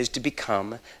is to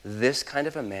become this kind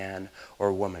of a man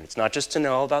or woman. It's not just to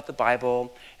know about the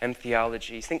Bible and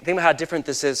theology. Think about how different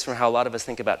this is from how a lot of us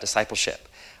think about discipleship.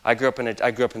 I grew up in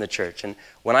the church, and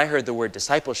when I heard the word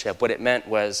discipleship, what it meant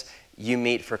was you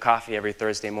meet for coffee every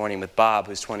Thursday morning with Bob,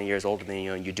 who's 20 years older than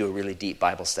you, and you do a really deep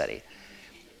Bible study.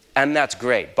 And that's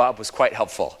great. Bob was quite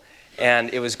helpful.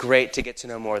 And it was great to get to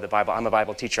know more of the Bible. I'm a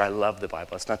Bible teacher. I love the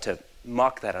Bible. It's not to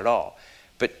mock that at all.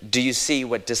 But do you see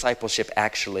what discipleship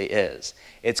actually is?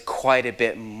 It's quite a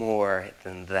bit more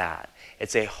than that.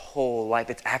 It's a whole life.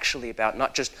 It's actually about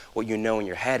not just what you know in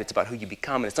your head. It's about who you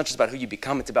become. And it's not just about who you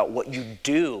become. It's about what you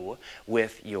do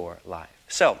with your life.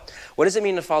 So, what does it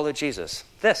mean to follow Jesus?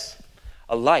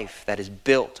 A life that is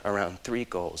built around 3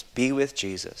 goals. Be with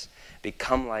Jesus,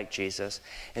 become like Jesus,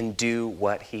 and do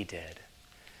what he did.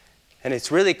 And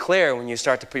it's really clear when you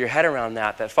start to put your head around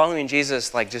that following Jesus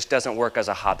just doesn't work as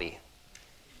a hobby,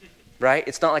 right?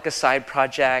 It's not like a side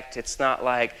project. It's not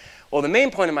like, well, the main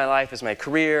point of my life is my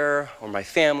career or my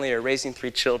family or raising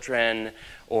 3 children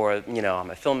or, I'm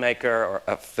a filmmaker or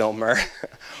a filmer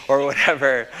or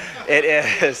whatever it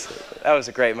is. That was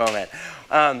a great moment.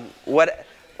 And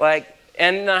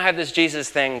I have this Jesus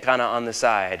thing kind of on the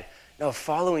side. No,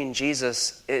 following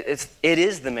Jesus, it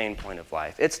is the main point of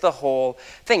life. It's the whole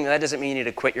thing. That doesn't mean you need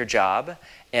to quit your job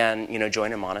and,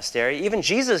 join a monastery. Even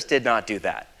Jesus did not do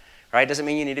that, right? It doesn't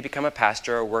mean you need to become a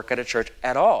pastor or work at a church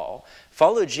at all.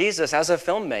 Follow Jesus as a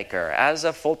filmmaker, as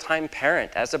a full-time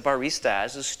parent, as a barista,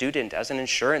 as a student, as an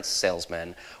insurance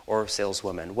salesman or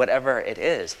saleswoman, whatever it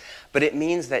is. But it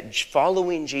means that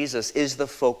following Jesus is the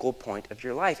focal point of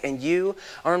your life. And you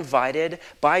are invited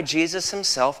by Jesus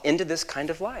himself into this kind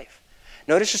of life.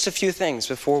 Notice just a few things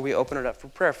before we open it up for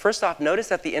prayer. First off, notice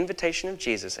that the invitation of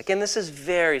Jesus, again, this is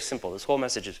very simple. This whole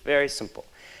message is very simple,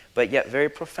 but yet very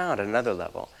profound at another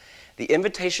level. The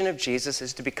invitation of Jesus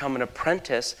is to become an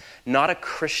apprentice, not a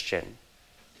Christian.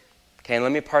 Okay, and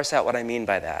let me parse out what I mean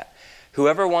by that.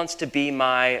 Whoever wants to be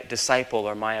my disciple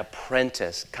or my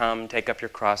apprentice, come, take up your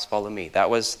cross, follow me.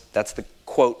 That's the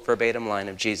quote, verbatim line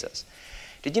of Jesus.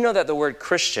 Did you know that the word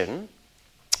Christian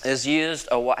is used,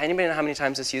 anybody know how many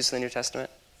times it's used in the New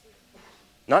Testament?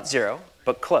 Not 0,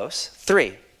 but close.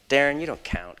 3. Darren, you don't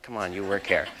count. Come on, you work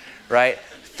here, right?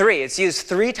 3. It's used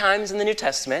 3 times in the New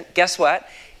Testament. Guess what?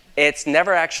 It's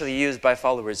never actually used by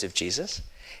followers of Jesus.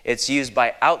 It's used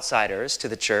by outsiders to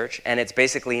the church, and it's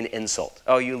basically an insult.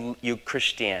 Oh, you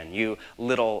Christian, you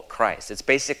little Christ. It's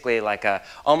basically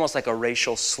almost like a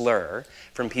racial slur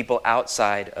from people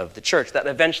outside of the church that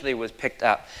eventually was picked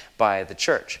up by the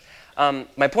church.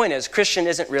 My point is, Christian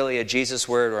isn't really a Jesus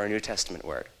word or a New Testament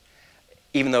word,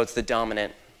 even though it's the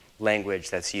dominant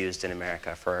language that's used in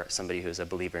America for somebody who's a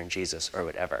believer in Jesus or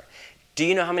whatever. Do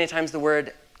you know how many times the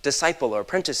word disciple or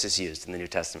apprentice is used in the New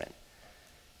Testament?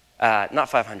 Not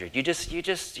 500. You just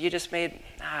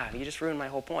ruined my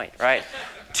whole point, right?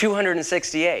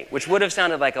 268, which would have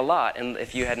sounded like a lot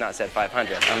if you had not said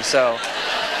 500. I'm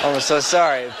so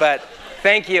sorry, but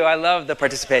thank you. I love the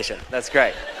participation. That's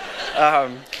great.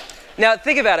 Now,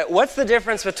 think about it. What's the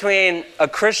difference between a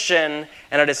Christian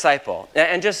and a disciple?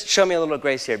 And just show me a little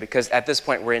grace here, because at this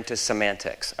point we're into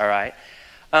semantics, all right?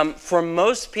 For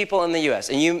most people in the U.S.,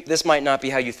 and this might not be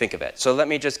how you think of it, so let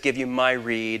me just give you my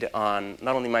read on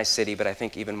not only my city, but I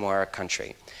think even more our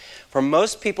country. For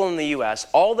most people in the U.S.,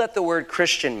 all that the word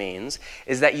Christian means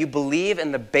is that you believe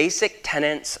in the basic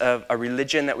tenets of a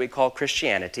religion that we call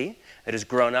Christianity, that has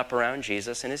grown up around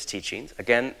Jesus and his teachings.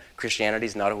 Again, Christianity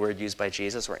is not a word used by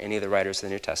Jesus or any of the writers of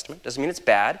the New Testament. Doesn't mean it's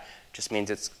bad, just means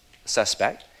it's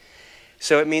suspect.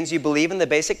 So it means you believe in the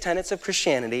basic tenets of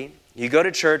Christianity, you go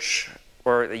to church,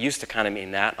 or it used to kind of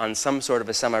mean that, on some sort of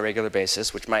a semi-regular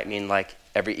basis, which might mean like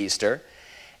every Easter,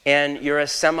 and you're a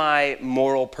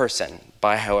semi-moral person,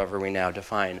 by however we now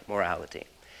define morality.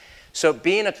 So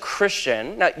being a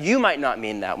Christian, now you might not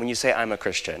mean that when you say I'm a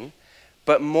Christian,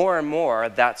 but more and more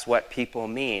that's what people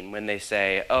mean when they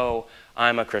say, oh,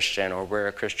 I'm a Christian, or we're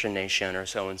a Christian nation, or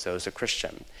so-and-so is a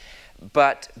Christian.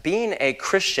 But being a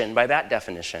Christian, by that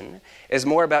definition, is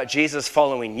more about Jesus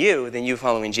following you than you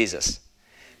following Jesus.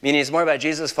 Meaning it's more about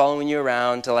Jesus following you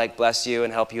around to like bless you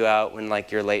and help you out when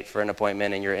like you're late for an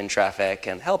appointment and you're in traffic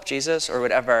and help Jesus or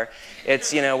whatever.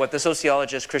 It's, what the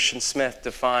sociologist Christian Smith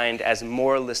defined as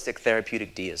moralistic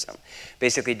therapeutic deism.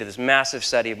 Basically did this massive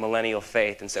study of millennial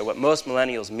faith and said what most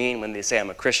millennials mean when they say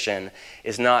I'm a Christian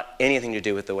is not anything to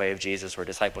do with the way of Jesus or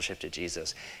discipleship to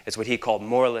Jesus. It's what he called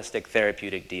moralistic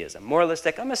therapeutic deism.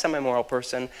 Moralistic, I'm a semi-moral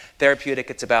person. Therapeutic,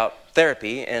 it's about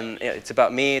therapy, and it's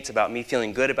about me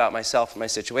feeling good about myself and my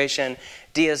situation.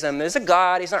 Deism, there's a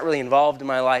God, he's not really involved in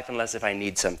my life unless if I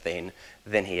need something,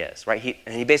 then he is, right?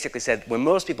 He basically said when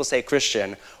most people say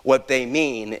Christian, what they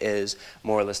mean is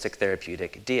moralistic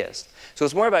therapeutic deist. So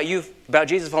it's more about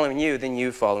Jesus following you than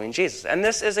you following Jesus. And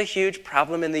this is a huge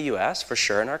problem in the U.S., for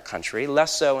sure, in our country,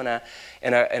 less so in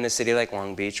a city like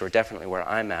Long Beach, or definitely where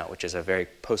I'm at, which is a very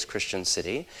post-Christian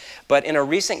city. But in a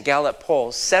recent Gallup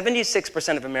poll,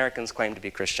 76% of Americans claim to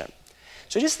be Christian.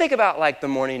 So just think about like the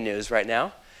morning news right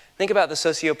now. Think about the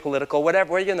socio-political,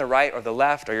 whatever, whether you're on the right or the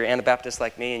left, or you're Anabaptist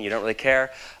like me and you don't really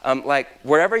care. Like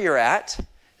wherever you're at,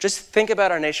 just think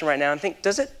about our nation right now and think,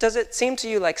 does it seem to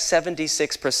you like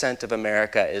 76% of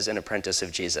America is an apprentice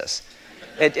of Jesus?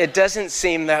 It doesn't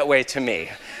seem that way to me.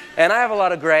 And I have a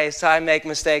lot of grace, so I make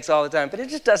mistakes all the time, but it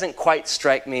just doesn't quite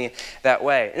strike me that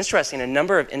way. Interesting, a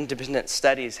number of independent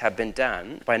studies have been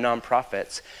done by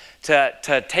nonprofits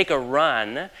to take a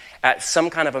run at some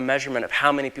kind of a measurement of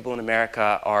how many people in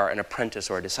America are an apprentice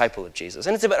or a disciple of Jesus.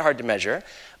 And it's a bit hard to measure,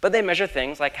 but they measure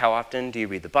things like how often do you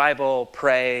read the Bible,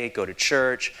 pray, go to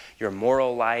church, your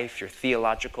moral life, your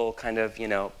theological kind of,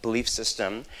 belief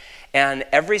system. And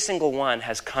every single one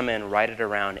has come in right at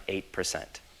around 8%.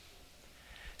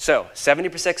 So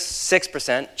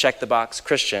 76%, check the box,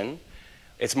 Christian.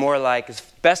 It's more like, as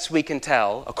best we can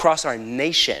tell, across our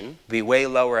nation, be way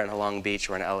lower in Long Beach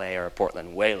or in LA or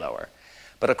Portland, way lower.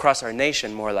 But across our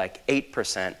nation, more like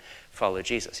 8% follow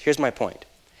Jesus. Here's my point.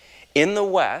 In the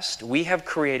West, we have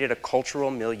created a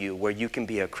cultural milieu where you can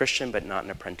be a Christian but not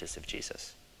an apprentice of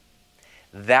Jesus.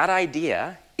 That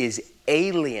idea is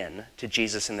alien to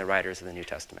Jesus and the writers of the New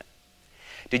Testament.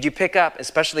 Did you pick up,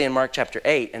 especially in Mark chapter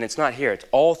 8, and it's not here, it's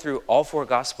all through all four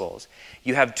Gospels,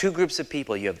 you have two groups of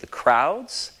people. You have the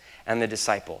crowds and the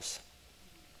disciples.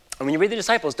 And when you read the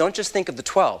disciples, don't just think of the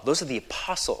 12. Those are the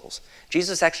apostles.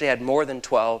 Jesus actually had more than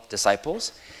 12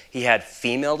 disciples. He had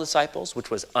female disciples,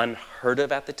 which was unheard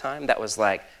of at the time. That was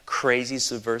like crazy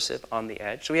subversive on the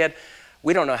edge. So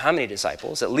we don't know how many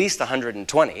disciples, at least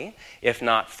 120, if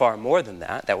not far more than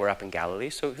that were up in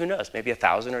Galilee. So who knows, maybe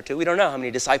 1,000 or 2. We don't know how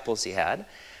many disciples he had,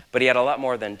 but he had a lot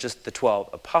more than just the 12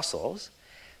 apostles.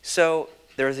 So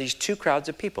there are these two crowds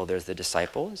of people. There's the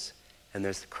disciples and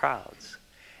there's the crowds.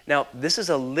 Now, this is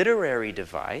a literary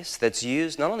device that's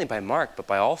used not only by Mark, but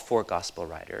by all four gospel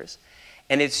writers.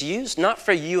 And it's used not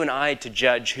for you and I to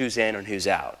judge who's in and who's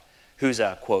out. Who's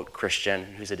a, quote, Christian,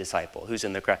 who's a disciple, who's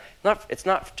in the crowd. It's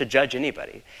not to judge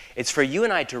anybody. It's for you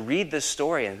and I to read this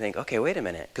story and think, okay, wait a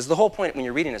minute. Because the whole point when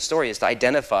you're reading a story is to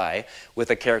identify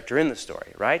with a character in the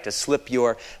story, right? To slip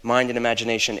your mind and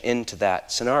imagination into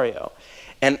that scenario.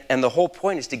 And the whole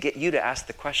point is to get you to ask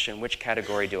the question, which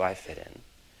category do I fit in?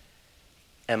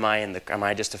 Am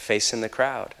I just a face in the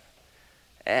crowd?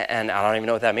 And I don't even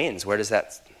know what that means. Where does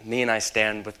that mean I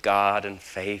stand with God and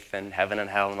faith and heaven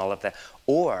and hell and all of that?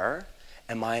 Or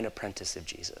am I an apprentice of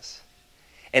Jesus?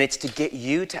 And it's to get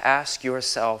you to ask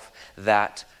yourself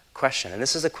that question. And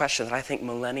this is a question that I think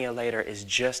millennia later is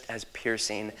just as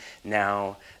piercing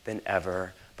now than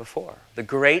ever before. The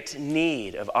great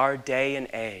need of our day and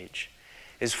age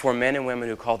is for men and women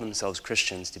who call themselves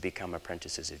Christians to become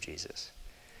apprentices of Jesus.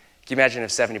 Can you imagine if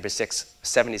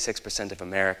 76% of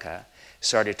America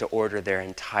started to order their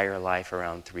entire life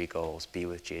around 3 goals: be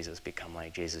with Jesus, become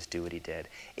like Jesus, do what he did,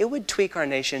 it would tweak our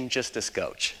nation just a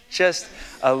scotch, just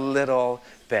a little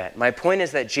bit. My point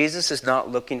is that Jesus is not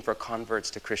looking for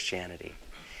converts to Christianity.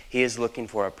 He is looking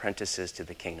for apprentices to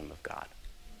the kingdom of God.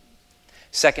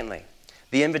 Secondly,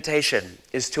 the invitation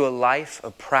is to a life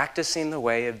of practicing the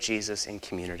way of Jesus in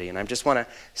community. And I just want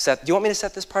to do you want me to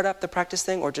set this part up, the practice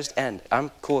thing, or just end? I'm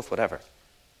cool with whatever.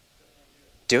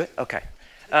 Do it? Okay.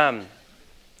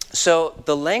 So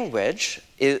the language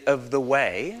of the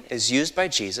way is used by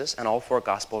Jesus and all 4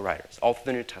 gospel writers, all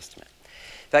through the New Testament.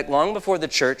 In fact, long before the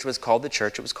church was called the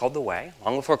church, it was called the way.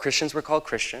 Long before Christians were called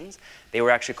Christians, they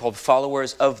were actually called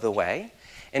followers of the way.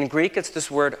 In Greek, it's this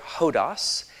word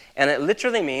hodos, and it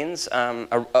literally means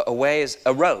a way is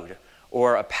a road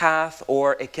or a path,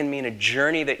 or it can mean a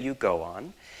journey that you go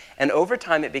on. And over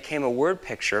time, it became a word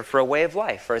picture for a way of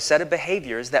life, for a set of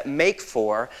behaviors that make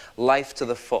for life to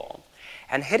the full.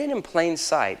 And hidden in plain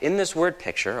sight in this word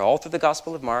picture, all through the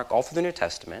Gospel of Mark, all through the New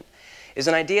Testament, is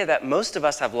an idea that most of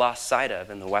us have lost sight of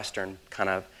in the Western kind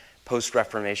of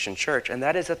post-Reformation church, and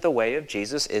that is that the way of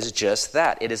Jesus is just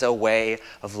that. It is a way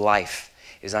of life.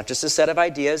 It's not just a set of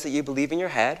ideas that you believe in your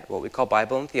head, what we call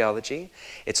Bible and theology.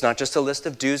 It's not just a list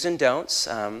of do's and don'ts,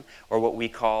 or what we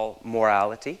call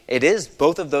morality. It is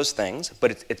both of those things,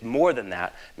 but it's more than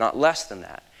that, not less than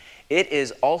that. It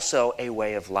is also a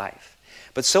way of life.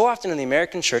 But so often in the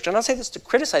American church, and I'll say this to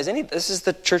criticize this is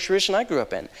the church tradition I grew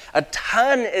up in, a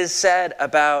ton is said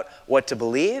about what to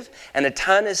believe, and a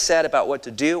ton is said about what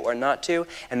to do or not to,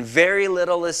 and very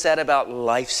little is said about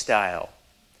lifestyle.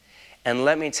 And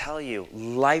let me tell you,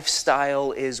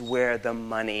 lifestyle is where the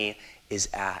money is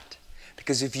at.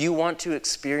 Because if you want to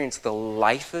experience the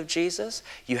life of Jesus,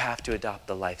 you have to adopt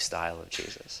the lifestyle of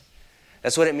Jesus.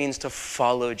 That's what it means to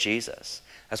follow Jesus.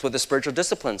 That's what the spiritual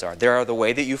disciplines are. They are the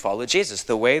way that you follow Jesus,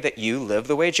 the way that you live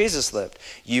the way Jesus lived.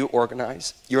 You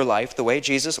organize your life the way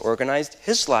Jesus organized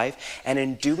his life, and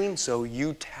in doing so,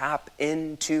 you tap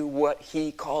into what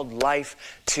he called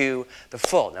life to the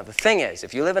full. Now, the thing is,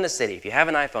 if you live in a city, if you have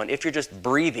an iPhone, if you're just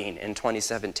breathing in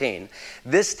 2017,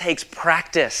 this takes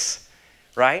practice,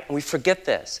 right? And we forget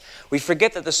this. We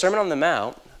forget that the Sermon on the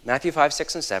Mount, Matthew 5,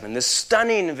 6, and 7, this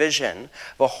stunning vision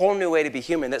of a whole new way to be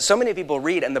human that so many people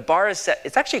read, and the bar is set,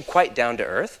 it's actually quite down to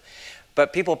earth,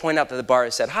 but people point out that the bar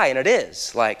is set high, and it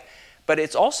is, but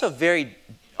it's also very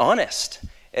honest.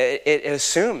 It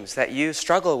assumes that you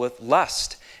struggle with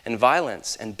lust and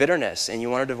violence and bitterness, and you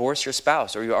want to divorce your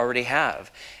spouse, or you already have,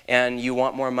 and you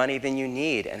want more money than you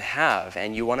need and have,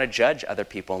 and you want to judge other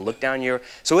people and look down your...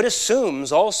 So it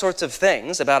assumes all sorts of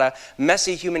things about a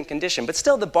messy human condition, but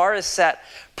still the bar is set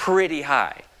pretty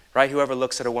high, right? Whoever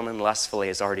looks at a woman lustfully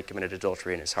has already committed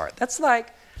adultery in his heart. That's I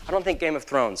don't think Game of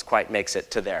Thrones quite makes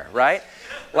it to there, right?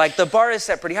 The bar is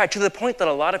set pretty high, to the point that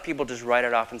a lot of people just write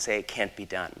it off and say it can't be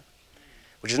done,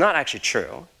 which is not actually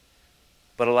true.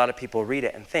 But a lot of people read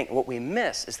it and think. What we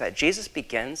miss is that Jesus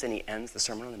begins and he ends the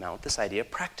Sermon on the Mount with this idea of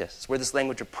practice. It's where this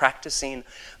language of practicing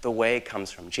the way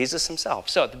comes from. Jesus himself.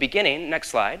 So at the beginning, next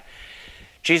slide,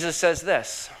 Jesus says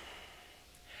this: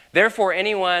 therefore,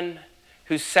 anyone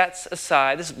who sets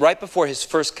aside, this is right before his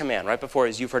first command, right before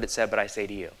his "you've heard it said, but I say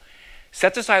to you,"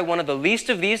 sets aside one of the least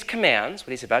of these commands,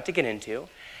 what he's about to get into,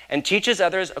 and teaches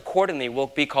others accordingly will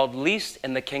be called least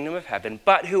in the kingdom of heaven.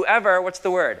 But whoever, what's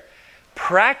the word?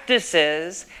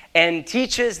 Practices and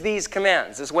teaches these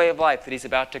commands, this way of life that he's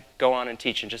about to go on and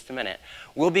teach in just a minute,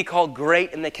 will be called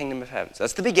great in the kingdom of heaven. So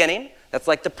that's the beginning. That's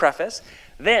the preface.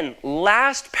 Then,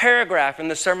 last paragraph in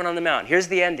the Sermon on the Mount. Here's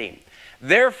the ending.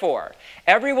 Therefore,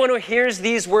 everyone who hears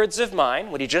these words of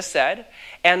mine, what he just said,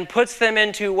 and puts them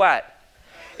into what?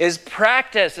 Is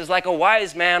practice, is like a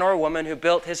wise man or woman who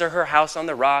built his or her house on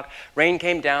the rock. Rain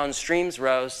came down, streams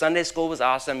rose, Sunday school was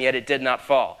awesome, yet it did not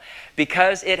fall,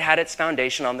 because it had its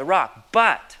foundation on the rock.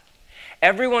 But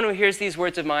everyone who hears these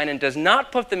words of mine and does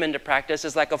not put them into practice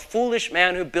is like a foolish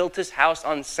man who built his house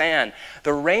on sand.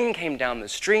 The rain came down, the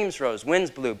streams rose, winds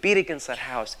blew, beat against that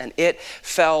house, and it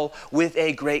fell with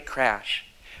a great crash.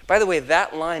 By the way,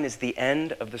 that line is the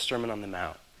end of the Sermon on the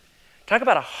Mount. Talk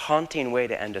about a haunting way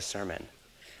to end a sermon.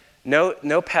 No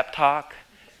pep talk,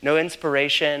 no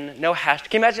inspiration, no hash.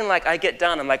 Can you imagine, I get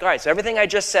done, I'm like, all right, so everything I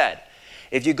just said,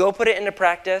 if you go put it into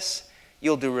practice,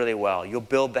 you'll do really well. You'll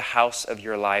build the house of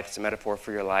your life, it's a metaphor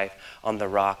for your life, on the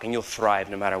rock, and you'll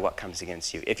thrive no matter what comes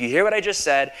against you. If you hear what I just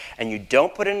said and you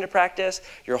don't put it into practice,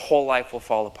 your whole life will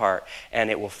fall apart,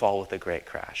 and it will fall with a great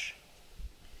crash.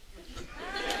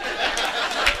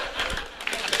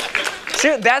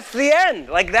 Shoot, that's the end.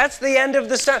 That's the end of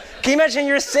the sermon. Can you imagine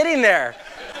you're sitting there,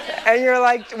 and you're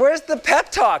like, where's the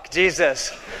pep talk,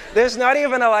 Jesus? There's not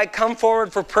even a like come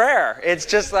forward for prayer. It's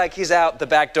just like he's out the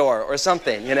back door or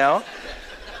something, you know?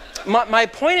 My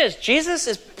point is, Jesus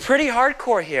is pretty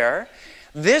hardcore here.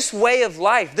 This way of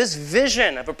life, this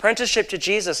vision of apprenticeship to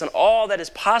Jesus and all that is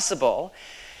possible,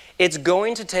 it's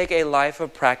going to take a life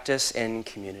of practice in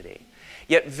community.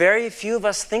 Yet very few of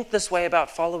us think this way about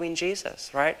following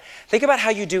Jesus, right? Think about how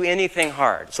you do anything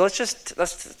hard. So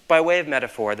let's by way of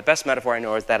metaphor, the best metaphor I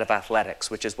know is that of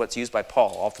athletics, which is what's used by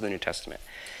Paul all through the New Testament.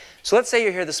 So let's say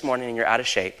you're here this morning and you're out of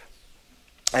shape,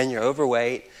 and you're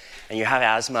overweight, and you have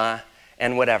asthma,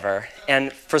 and whatever,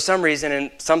 and for some reason,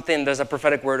 there's a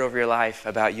prophetic word over your life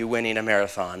about you winning a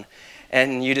marathon,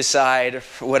 and you decide,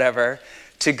 whatever,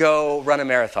 to go run a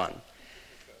marathon.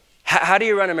 How do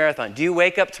you run a marathon? Do you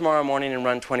wake up tomorrow morning and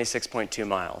run 26.2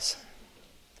 miles?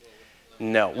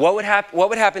 No. What would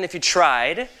happen if you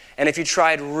tried, and if you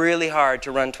tried really hard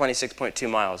to run 26.2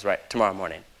 miles right tomorrow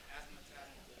morning?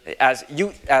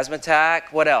 Asthma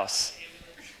attack, what else?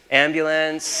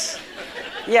 Ambulance.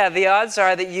 Yeah, the odds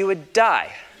are that you would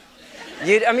die.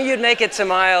 You'd make it to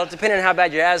mile, depending on how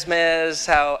bad your asthma is,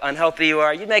 how unhealthy you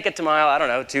are, you'd make it to mile, I don't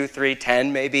know, 2, 3,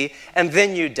 10 maybe, and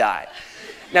then you'd die.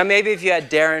 Now maybe if you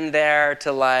had Darren there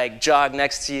to like jog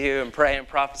next to you and pray and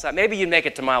prophesy, maybe you'd make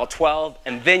it to mile 12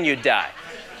 and then you'd die.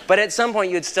 But at some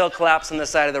point you'd still collapse on the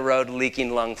side of the road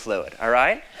leaking lung fluid, all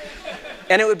right?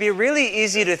 And it would be really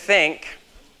easy to think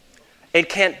it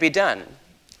can't be done.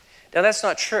 Now that's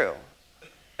not true.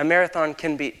 A marathon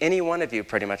can be, any one of you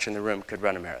pretty much in the room could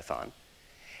run a marathon.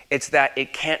 It's that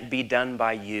it can't be done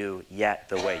by you yet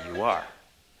the way you are.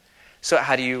 So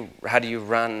how do you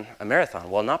run a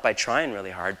marathon? Well, not by trying really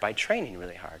hard, by training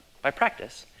really hard, by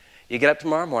practice. You get up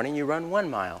tomorrow morning, you run 1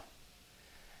 mile,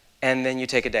 and then you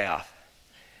take a day off.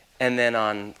 And then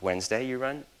on Wednesday, you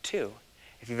run 2.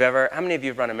 How many of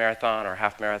you have run a marathon or a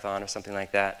half marathon or something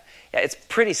like that? Yeah, it's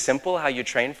pretty simple how you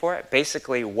train for it.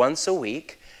 Basically, once a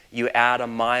week, you add a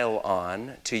mile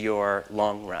on to your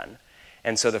long run.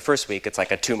 And so the first week, it's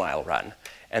like a 2-mile run.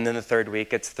 And then the third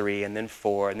week, it's 3, and then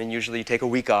 4. And then usually you take a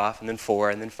week off, and then 4,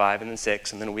 and then 5, and then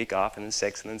 6, and then a week off, and then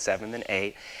 6, and then 7, and then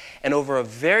 8. And over a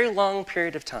very long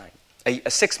period of time,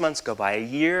 6 months go by, a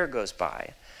year goes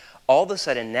by, all of a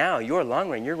sudden now, your long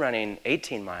run, you're running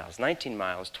 18 miles, 19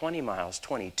 miles, 20 miles,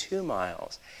 22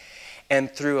 miles. And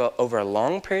over a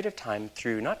long period of time,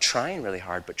 through not trying really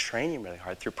hard, but training really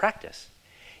hard, through practice,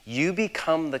 you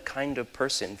become the kind of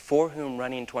person for whom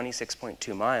running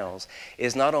 26.2 miles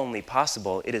is not only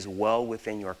possible, it is well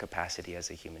within your capacity as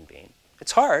a human being.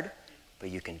 It's hard, but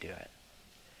you can do it.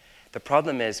 The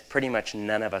problem is pretty much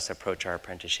none of us approach our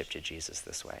apprenticeship to Jesus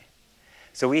this way.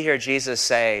 So we hear Jesus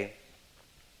say,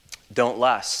 don't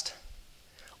lust,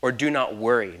 or do not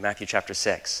worry, Matthew chapter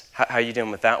 6. How are you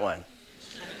doing with that one?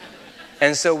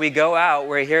 And so we go out,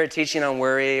 we're here teaching on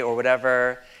worry or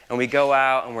whatever, and we go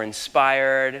out and we're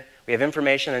inspired, we have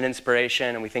information and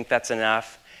inspiration, and we think that's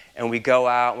enough. And we go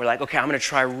out and we're like, okay, I'm going to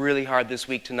try really hard this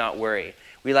week to not worry.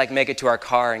 We like make it to our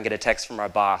car and get a text from our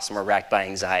boss and we're racked by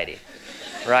anxiety,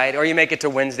 right? Or you make it to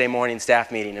Wednesday morning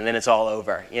staff meeting and then it's all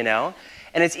over, you know?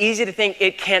 And it's easy to think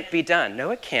it can't be done.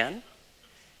 No, it can.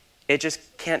 It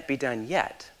just can't be done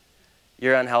yet.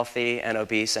 You're unhealthy and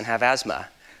obese and have asthma.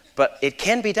 But it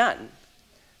can be done.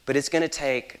 But it's going to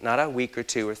take not a week or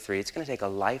 2 or 3. It's going to take a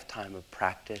lifetime of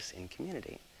practice in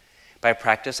community. By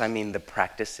practice, I mean the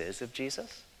practices of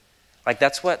Jesus. Like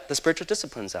that's what the spiritual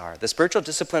disciplines are. The spiritual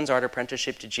disciplines are an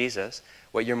apprenticeship to Jesus,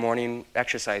 what your morning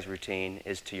exercise routine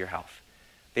is to your health.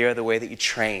 They are the way that you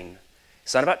train.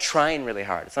 It's not about trying really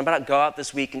hard. It's not about go out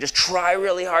this week and just try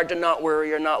really hard to not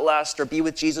worry or not lust or be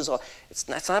with Jesus. It's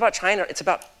not about trying. It's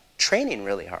about training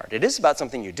really hard. It is about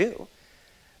something you do.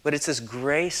 But it's this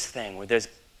grace thing where there's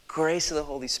grace of the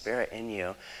Holy Spirit in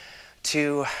you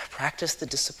to practice the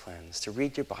disciplines, to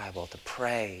read your Bible, to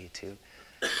pray, to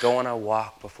go on a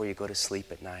walk before you go to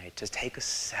sleep at night, to take a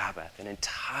Sabbath, an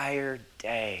entire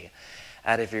day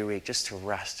out of your week just to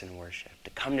rest and worship, to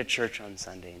come to church on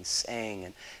Sunday and sing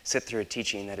and sit through a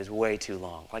teaching that is way too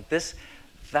long. Like this,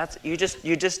 you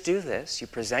just do this. You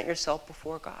present yourself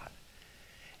before God.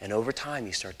 And over time,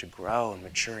 you start to grow and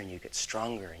mature, and you get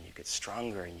stronger, and you get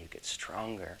stronger, and you get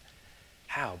stronger.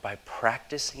 How? By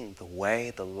practicing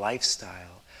the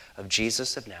lifestyle of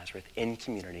Jesus of Nazareth in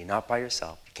community, not by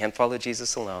yourself. You can't follow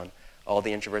Jesus alone. All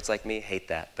the introverts like me hate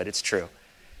that, but it's true.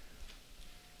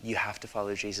 You have to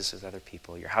follow Jesus with other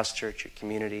people, your house church, your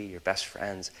community, your best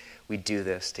friends. We do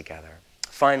this together.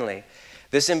 Finally,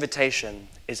 this invitation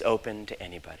is open to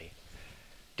anybody.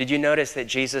 Did you notice that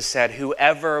Jesus said,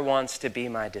 whoever wants to be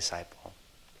my disciple?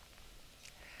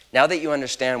 Now that you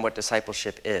understand what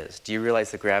discipleship is, do you realize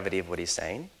the gravity of what he's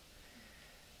saying?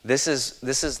 This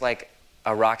is like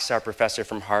a rock star professor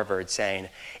from Harvard saying,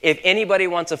 if anybody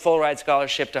wants a full ride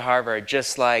scholarship to Harvard,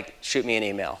 just like shoot me an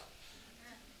email.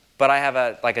 But I have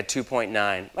a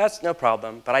 2.9. That's no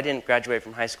problem, but I didn't graduate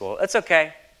from high school. That's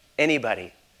okay.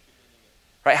 Anybody.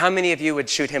 Right? How many of you would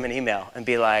shoot him an email and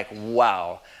be like,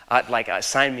 wow,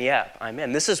 sign me up, I'm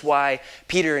in. This is why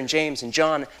Peter and James and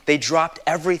John, they dropped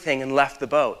everything and left the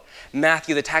boat.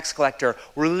 Matthew, the tax collector,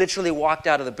 literally walked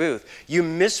out of the booth. You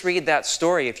misread that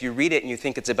story if you read it and you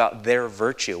think it's about their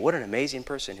virtue. What an amazing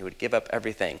person who would give up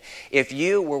everything. If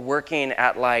you were working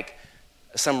at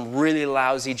some really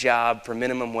lousy job for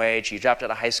minimum wage, you dropped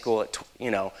out of high school at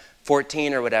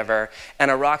 14 or whatever,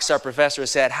 and a rock star professor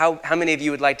said, how many of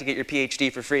you would like to get your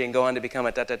PhD for free and go on to become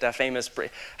a famous,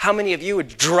 how many of you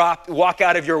would walk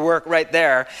out of your work right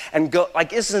there and go,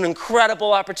 this is an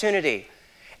incredible opportunity.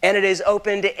 And it is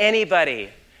open to anybody,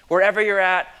 wherever you're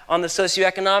at on the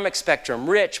socioeconomic spectrum,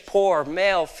 rich, poor,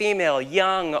 male, female,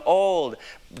 young, old,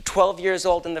 12 years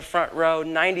old in the front row,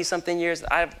 90-something years,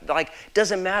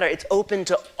 doesn't matter. It's open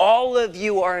to all of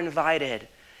you are invited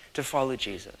to follow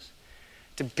Jesus,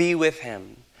 to be with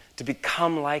him, to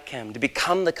become like him, to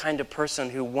become the kind of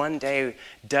person who one day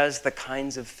does the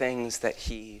kinds of things that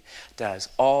he does.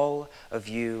 All of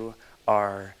you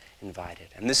are invited.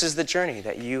 And this is the journey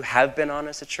that you have been on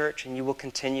as a church and you will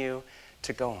continue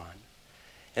to go on.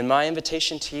 And my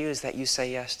invitation to you is that you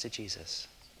say yes to Jesus.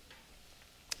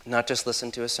 Not just listen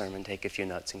to a sermon, take a few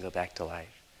notes, and go back to life.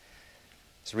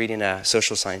 I was reading a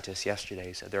social scientist yesterday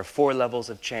who said there are 4 levels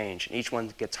of change, and each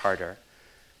one gets harder.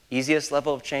 Easiest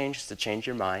level of change is to change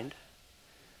your mind.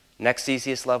 Next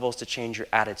easiest level is to change your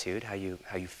attitude, how you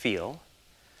feel.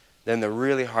 Then the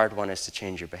really hard one is to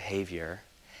change your behavior.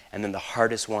 And then the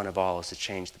hardest one of all is to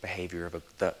change the behavior of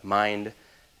the mind,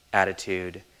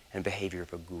 attitude, and behavior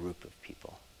of a group of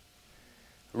people.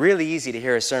 Really easy to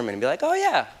hear a sermon and be like, oh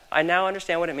yeah, I now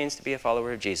understand what it means to be a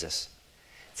follower of Jesus.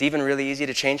 It's even really easy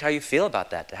to change how you feel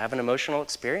about that, to have an emotional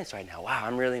experience right now. Wow,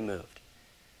 I'm really moved.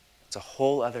 It's a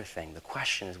whole other thing. The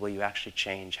question is, will you actually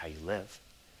change how you live?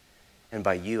 And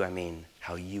by you, I mean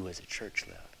how you as a church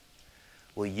live.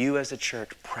 Will you as a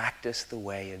church practice the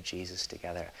way of Jesus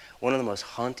together? One of the most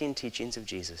haunting teachings of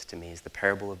Jesus to me is the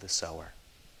parable of the sower.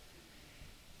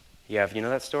 You know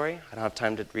that story? I don't have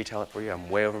time to retell it for you. I'm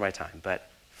way over my time. But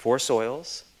 4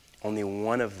 soils, only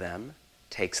one of them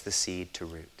takes the seed to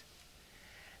root.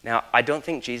 Now, I don't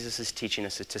think Jesus is teaching a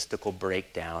statistical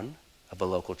breakdown of a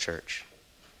local church.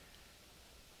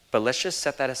 But let's just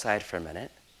set that aside for a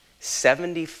minute.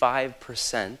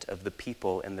 75% of the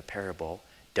people in the parable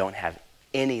don't have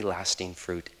any lasting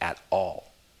fruit at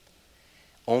all.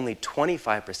 Only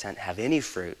 25% have any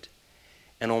fruit,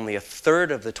 and only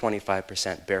 1/3 of the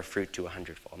 25% bear fruit to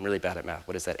 100-fold. I'm really bad at math.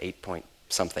 What is that, 8 point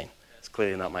something? It's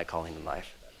clearly not my calling in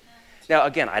life. Now,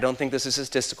 again, I don't think this is a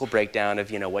statistical breakdown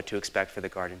of, what to expect for the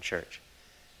Garden Church.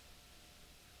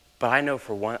 But I know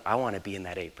for one, I want to be in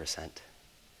that 8%.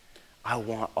 I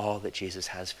want all that Jesus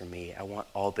has for me. I want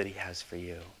all that he has for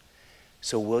you.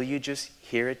 So will you just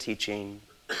hear a teaching,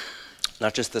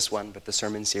 not just this one, but the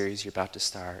sermon series you're about to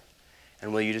start,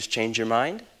 and will you just change your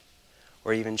mind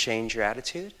or even change your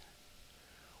attitude?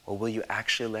 Or will you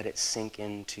actually let it sink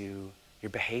into your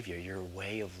behavior, your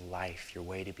way of life, your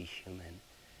way to be human,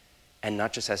 and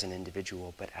not just as an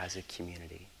individual, but as a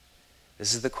community?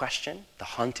 This is the question, the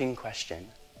haunting question,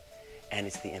 and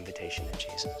it's the invitation of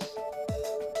Jesus.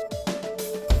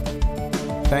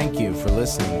 Thank you for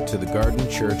listening to the Garden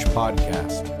Church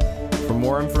podcast. For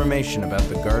more information about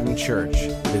the Garden Church,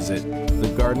 visit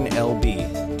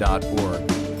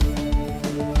thegardenlb.org.